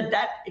 So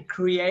that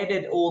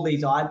created all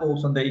these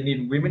eyeballs on the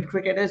Indian women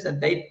cricketers,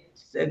 and they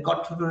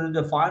got to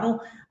the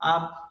final.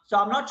 So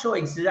I'm not sure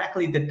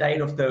exactly the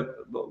date of the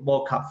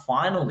World Cup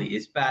final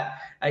is, but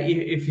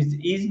if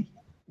it is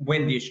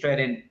when the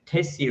Australian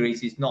Test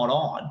Series is not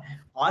on,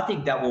 I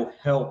think that will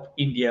help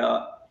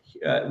India,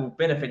 will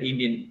benefit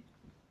Indian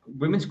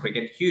women's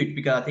cricket huge,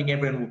 because I think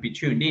everyone will be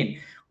tuned in.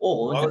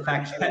 Or the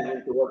fact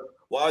that...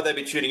 Why would they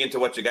be tuning in to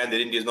watch a game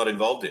that India's not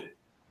involved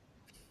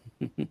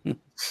in?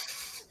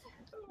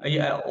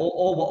 Yeah,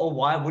 or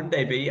why wouldn't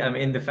they be? I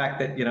mean, the fact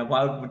that,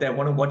 why would they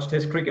want to watch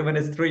Test cricket when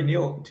it's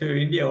 3-0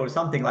 to India or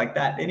something like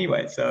that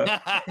anyway? So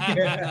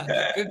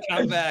good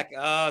comeback.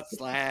 Oh,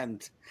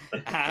 slammed.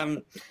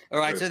 All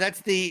right, so that's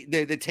the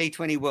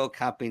T20 World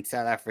Cup in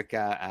South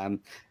Africa.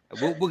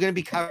 We're going to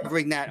be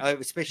covering that,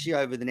 especially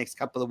over the next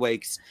couple of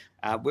weeks.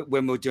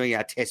 When we're doing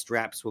our test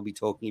wraps, we'll be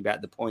talking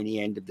about the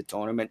pointy end of the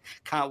tournament.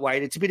 Can't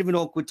wait. It's a bit of an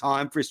awkward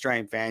time for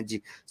Australian fans.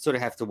 You sort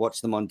of have to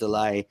watch them on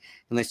delay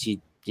unless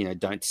you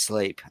don't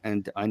sleep,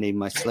 and I need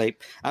my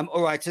sleep.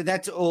 All right, so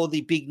that's all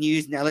the big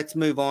news. Now let's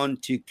move on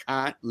to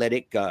Can't Let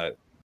It Go.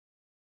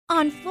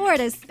 On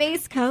Florida's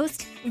Space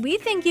Coast, we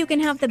think you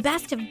can have the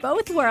best of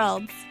both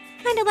worlds.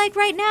 Kind of like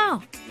right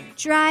now.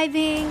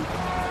 Driving,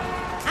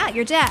 at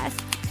your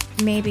desk,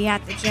 maybe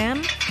at the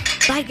gym,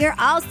 but you're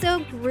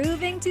also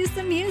grooving to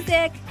some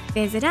music.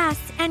 Visit us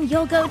and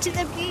you'll go to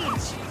the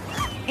beach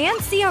and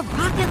see a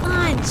rocket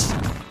launch,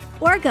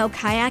 or go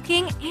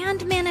kayaking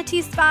and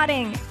manatee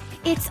spotting.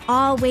 It's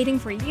all waiting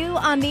for you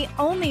on the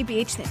only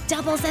beach that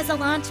doubles as a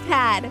launch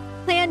pad.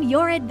 Plan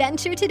your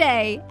adventure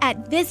today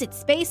at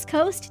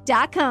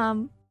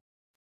visitspacecoast.com.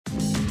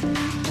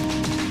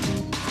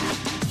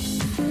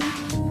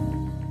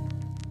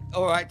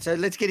 All right, so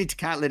let's get into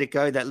Can't Let It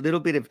Go. That little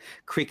bit of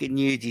cricket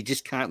news you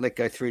just can't let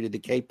go through to the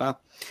keeper.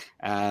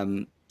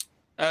 So,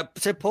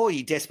 Paul,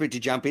 you desperate to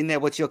jump in there.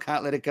 What's your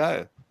Can't Let It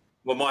Go?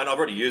 Well, mine, I've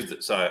already used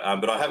it, so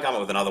but I have come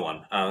up with another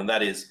one, and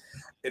that is,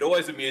 it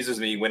always amuses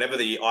me whenever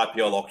the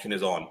IPL auction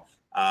is on,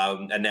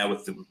 and now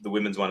with the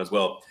women's one as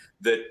well,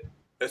 that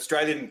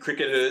Australian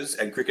cricketers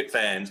and cricket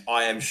fans,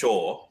 I am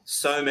sure,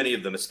 so many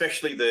of them,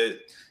 especially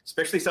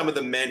some of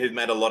the men who've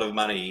made a lot of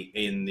money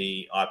in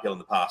the IPL in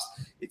the past,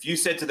 if you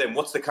said to them,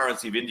 what's the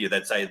currency of India,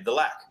 they'd say the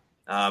lakh.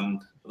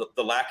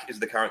 The lakh is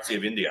the currency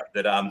of India.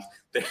 That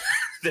they're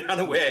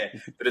unaware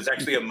that it's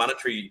actually a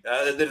monetary,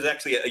 that it's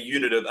actually a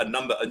unit of a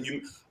number,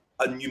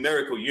 a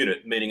numerical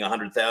unit, meaning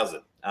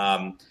 100,000.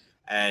 I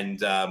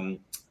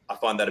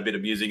find that a bit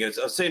amusing.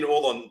 I've seen it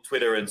all on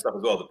Twitter and stuff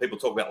as well, that people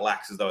talk about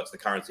lakhs as though it's the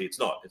currency. It's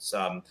not. It's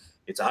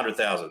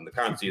 100,000. The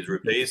currency is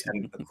rupees,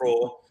 and a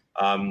crore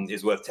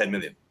is worth 10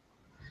 million.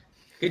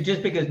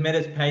 Just because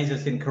Metis pays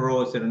us in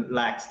crores and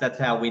lakhs, that's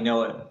how we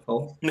know it,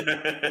 Paul.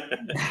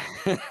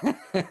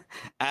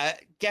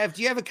 Gav,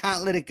 do you ever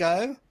Can't Let It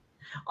Go?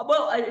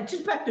 Well,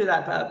 just back to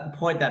that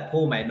point that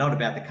Paul made, not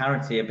about the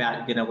currency,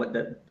 about what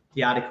the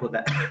article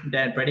that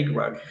Dan Breddick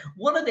wrote.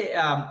 One of the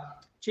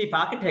chief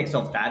architects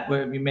of that,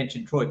 where we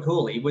mentioned Troy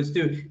Cooley, was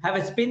to have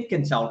a spin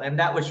consultant, and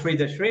that was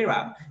Sridhar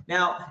Sriram.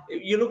 Now,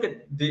 you look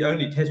at the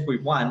only test we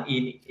won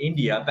in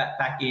India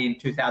back in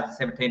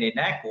 2017 in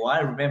Nagpur. I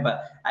remember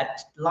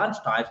at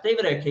lunchtime,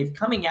 Stephen O'Keefe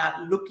coming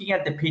out, looking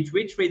at the pitch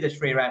with Sridhar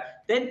Sriram,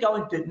 then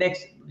going to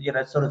next,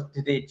 sort of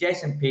to the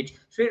adjacent pitch.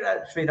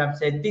 Sriram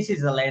said, this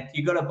is the length,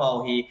 you got to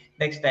bowl here.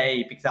 Next day,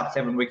 he picks up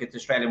 7 wickets,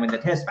 Australia win the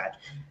test match.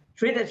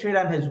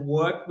 Sriram has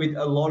worked with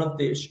a lot of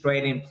the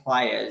Australian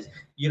players,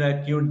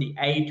 during the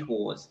A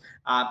tours.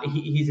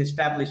 He's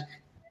established,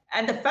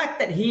 and the fact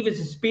that he was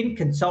a spin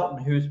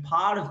consultant who's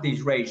part of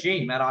this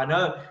regime, and I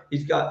know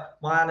he's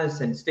got Marnus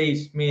and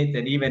Steve Smith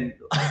and even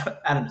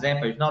Adam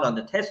Zampa, who's not on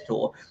the test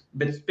tour,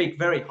 but speak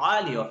very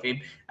highly of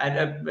him.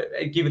 And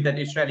given that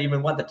Australia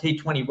even won the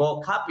T20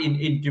 World Cup in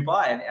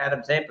Dubai, and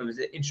Adam Zampa was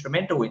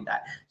instrumental in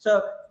that.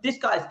 So this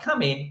guy's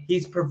come in,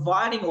 he's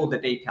providing all the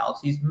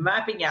details, he's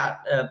mapping out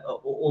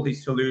all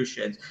these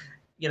solutions.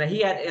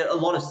 He had a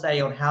lot of say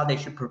on how they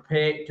should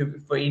prepare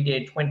for India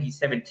in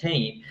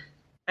 2017.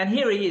 And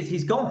here he is,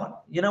 he's gone.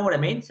 You know what I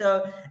mean?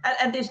 So,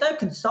 and there's no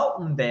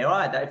consultant there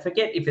either. I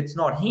forget if it's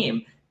not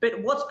him, but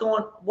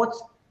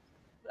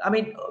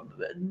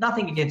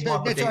nothing against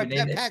Michael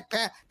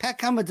Divineta. Pat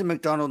Cummins and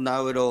McDonald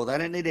know it all. They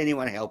don't need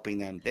anyone helping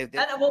them.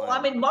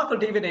 Michael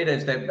Divineta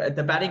is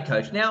the batting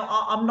coach. Now,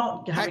 I'm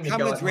not having Pat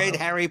Cummins read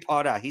Harry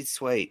Potter. He's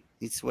sweet.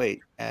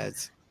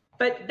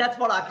 But that's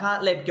what I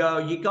can't let go.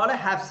 You got to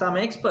have some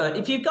expert.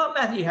 If you've got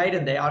Matthew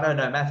Hayden there, I don't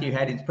know. Matthew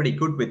Hayden's pretty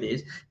good with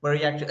this, where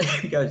he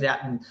actually goes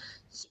out and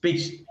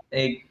speaks.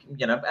 And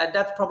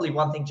that's probably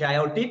one thing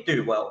JL did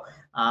do well.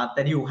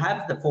 That he'll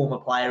have the former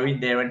player in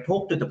there and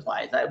talk to the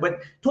players.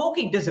 But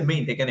talking doesn't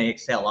mean they're going to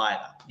excel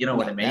either. You know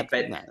what I mean?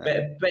 But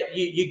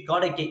you got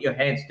to get your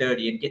hands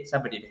dirty and get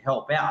somebody to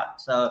help out.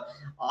 So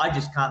I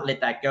just can't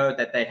let that go.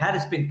 That they had a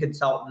spin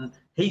consultant.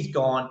 He's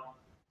gone.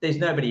 There's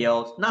nobody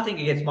else. Nothing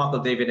against Michael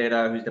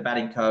Divineta, who's the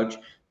batting coach,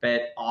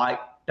 but I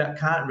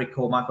can't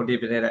recall Michael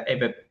Divineta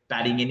ever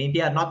batting in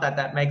India. Not that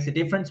that makes a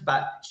difference,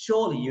 but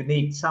surely you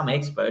need some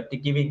expert to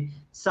giving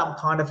some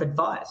kind of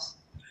advice.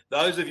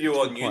 Those of you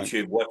on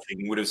YouTube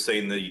watching would have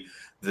seen the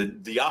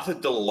utter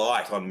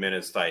delight on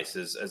Mena's face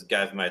as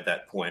Gav made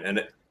that point.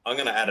 And I'm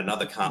going to add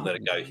another can't let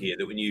it go here,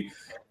 that when you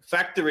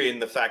factor in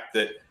the fact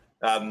that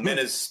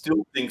Menas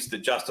still thinks that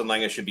Justin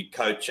Langer should be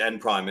coach and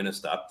prime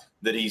minister,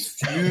 that he's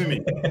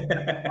fuming,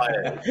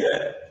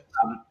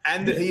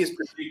 and that he has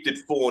predicted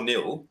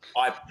 4-0.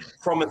 I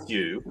promise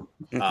you,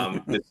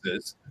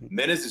 listeners,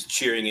 Menas is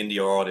cheering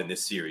India on in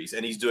this series,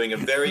 and he's doing a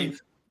very,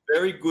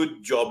 very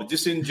good job, a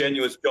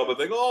disingenuous job of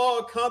like,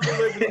 oh, I can't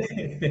believe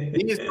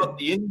it. He has got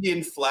the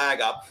Indian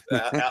flag up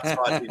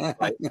outside his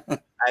face,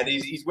 and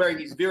he's wearing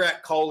his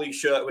Virat Kohli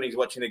shirt when he's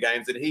watching the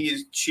games, and he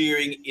is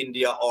cheering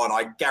India on.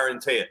 I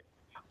guarantee it.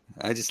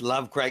 I just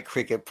love great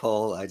cricket,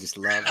 Paul. I just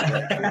love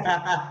great cricket.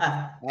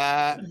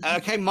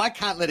 Okay, my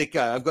can't let it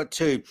go. I've got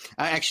two.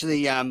 I'll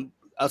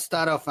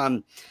start off.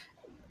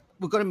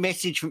 We've got a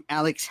message from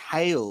Alex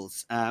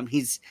Hales.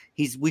 He's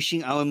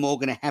wishing Owen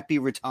Morgan a happy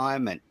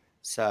retirement.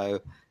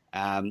 So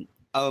Owen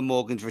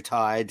Morgan's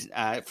retired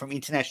from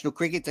international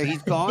cricket, so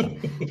he's gone.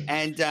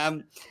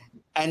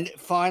 And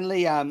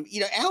finally, our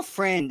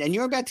friend, and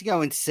you're about to go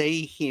and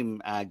see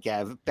him,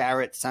 Gav,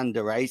 Barrett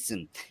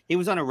Sundaresan. He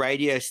was on a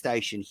radio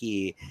station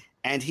here,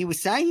 and he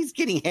was saying he's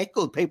getting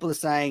heckled. People are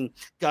saying,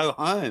 go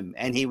home.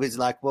 And he was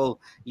like, well,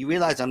 you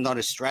realize I'm not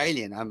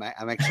Australian. I'm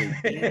actually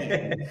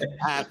Indian.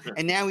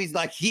 And now he's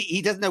like,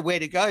 he doesn't know where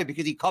to go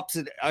because he cops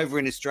it over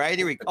in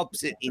Australia. He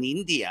cops it in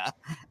India.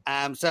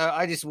 So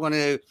I just want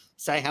to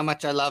say how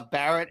much I love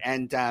Barrett,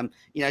 and,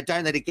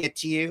 don't let it get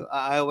to you.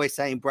 I always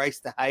say embrace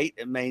the hate.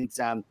 It means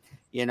they're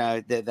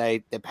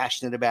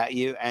passionate about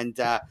you, and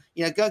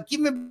go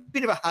give him a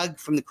bit of a hug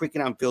from the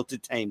Cricket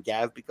Unfiltered team,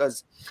 Gav,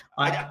 because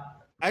I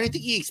don't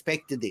think he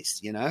expected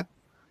this, Yeah,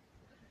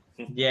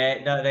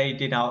 no, they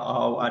did.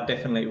 I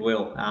definitely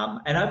will,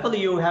 and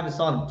hopefully you'll have us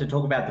on to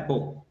talk about the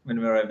book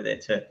when we're over there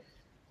too.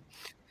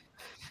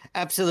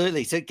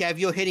 Absolutely. So, Gav,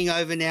 you're heading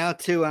over now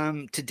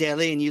to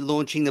Delhi, and you're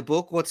launching the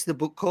book. What's the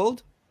book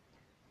called?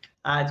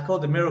 It's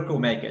called The Miracle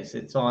Makers.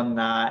 It's on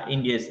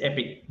India's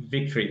epic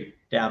victory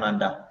down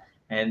under.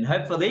 And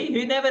hopefully,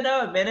 you never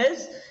know,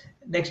 Menas,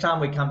 next time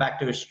we come back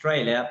to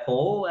Australia,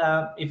 Paul,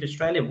 if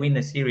Australia win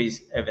the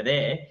series over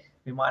there,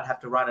 we might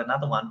have to write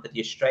another one for the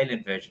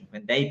Australian version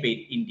when they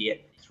beat India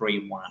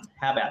 3-1.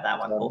 How about that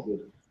one, Paul?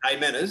 Hey,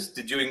 Menas,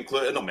 did you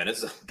include, not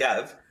Menas,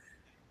 Gav,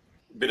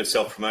 a bit of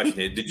self-promotion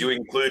here. Did you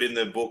include in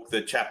the book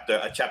a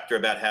chapter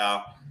about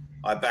how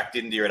I backed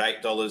India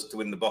at $8 to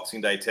win the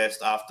Boxing Day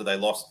Test after they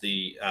lost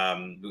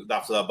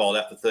after they bowled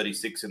out for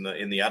 36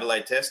 in the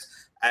Adelaide Test,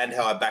 and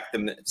how I backed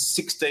them at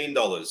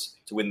 $16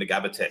 to win the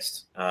Gabba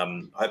Test.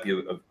 I hope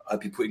you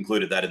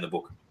included that in the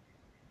book.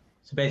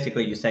 So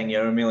basically, you're saying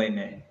you're a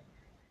millionaire.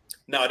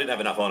 No, I didn't have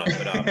enough on it,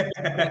 but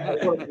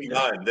I want to be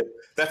known.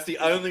 That's the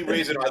only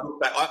reason I look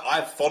back. I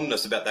have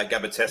fondness about that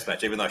Gabba Test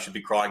match, even though I should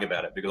be crying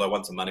about it because I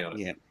won some money on it.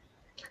 Yeah.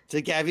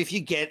 So, Gav, if you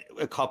get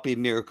a copy of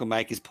Miracle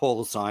Makers, Paul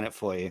will sign it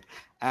for you.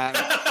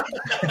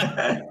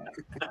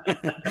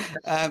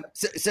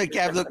 So,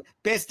 Gav, look,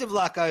 best of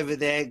luck over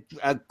there.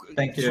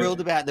 Thank you.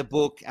 Thrilled about the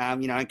book. I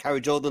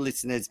encourage all the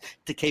listeners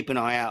to keep an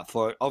eye out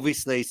for it.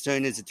 Obviously, as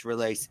soon as it's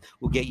released,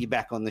 we'll get you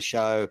back on the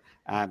show.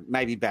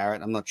 Maybe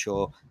Barrett, I'm not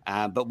sure.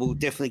 But we'll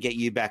definitely get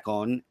you back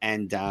on.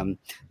 And, good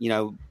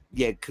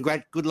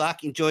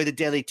luck. Enjoy the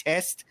Delhi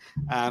Test.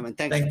 And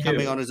thanks for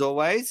coming on as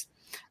always.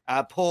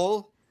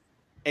 Paul,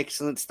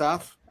 excellent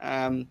stuff.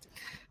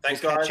 Thanks,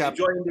 guys.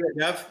 Enjoy India,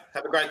 Gav.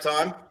 Have a great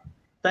time.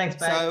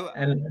 Thanks,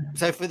 mate.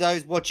 So for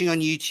those watching on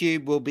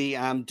YouTube, we'll be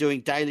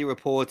doing daily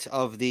reports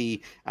of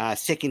the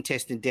second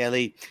test in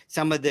Delhi.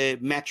 Some of the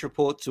match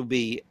reports will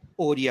be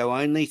audio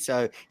only.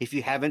 So if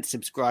you haven't,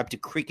 subscribe to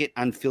Cricket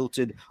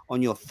Unfiltered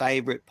on your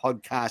favorite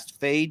podcast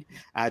feed.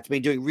 It's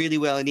been doing really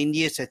well in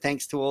India. So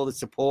thanks to all the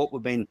support.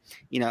 We've been,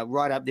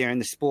 right up there in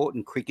the sport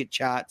and cricket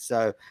charts.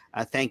 So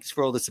thanks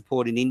for all the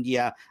support in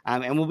India.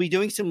 And we'll be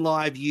doing some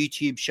live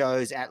YouTube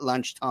shows at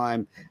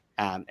lunchtime.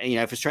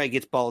 If Australia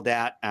gets bowled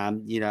out,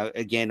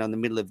 again on the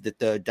middle of the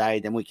third day,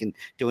 then we can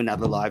do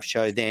another live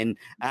show then.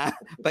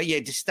 But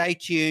yeah, just stay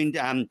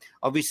tuned.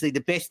 Obviously,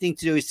 the best thing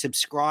to do is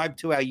subscribe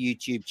to our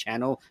YouTube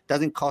channel.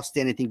 Doesn't cost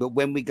anything, but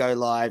when we go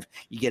live,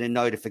 you get a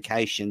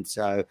notification.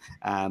 So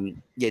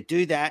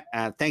do that.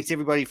 Thanks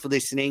everybody for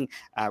listening.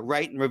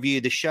 Rate and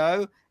review the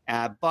show.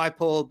 Bye,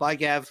 Paul. Bye,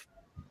 Gav.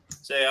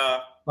 See ya.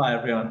 Bye,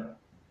 everyone.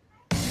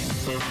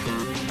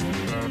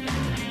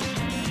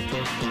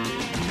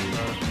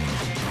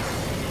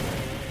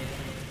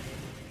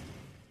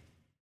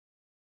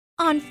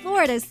 On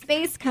Florida's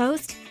Space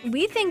Coast,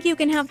 we think you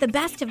can have the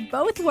best of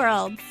both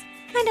worlds.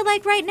 Kind of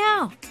like right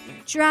now.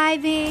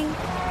 Driving,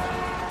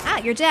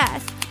 at your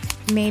desk,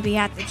 maybe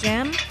at the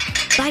gym,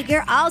 but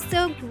you're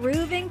also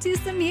grooving to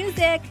some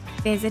music.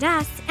 Visit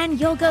us and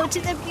you'll go to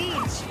the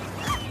beach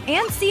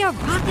and see a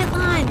rocket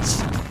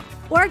launch.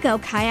 Or go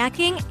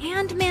kayaking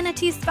and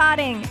manatee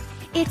spotting.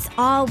 It's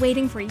all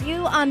waiting for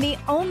you on the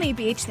only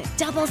beach that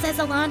doubles as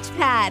a launch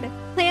pad.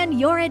 Plan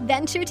your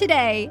adventure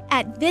today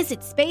at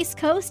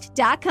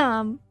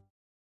visitspacecoast.com.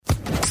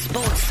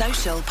 Sports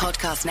Social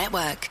Podcast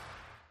Network.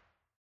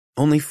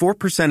 Only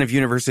 4% of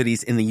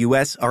universities in the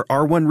U.S. are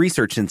R1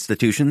 research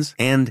institutions,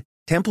 and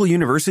Temple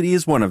University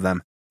is one of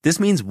them. This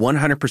means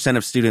 100%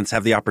 of students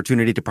have the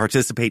opportunity to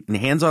participate in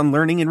hands-on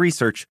learning and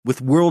research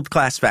with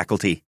world-class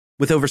faculty.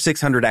 With over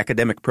 600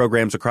 academic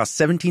programs across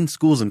 17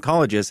 schools and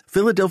colleges,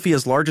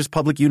 Philadelphia's largest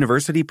public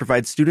university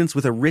provides students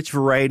with a rich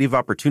variety of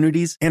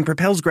opportunities and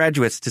propels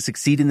graduates to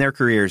succeed in their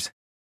careers.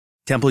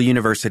 Temple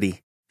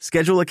University.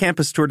 Schedule a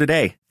campus tour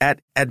today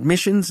at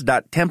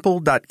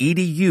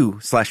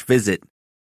admissions.temple.edu/visit.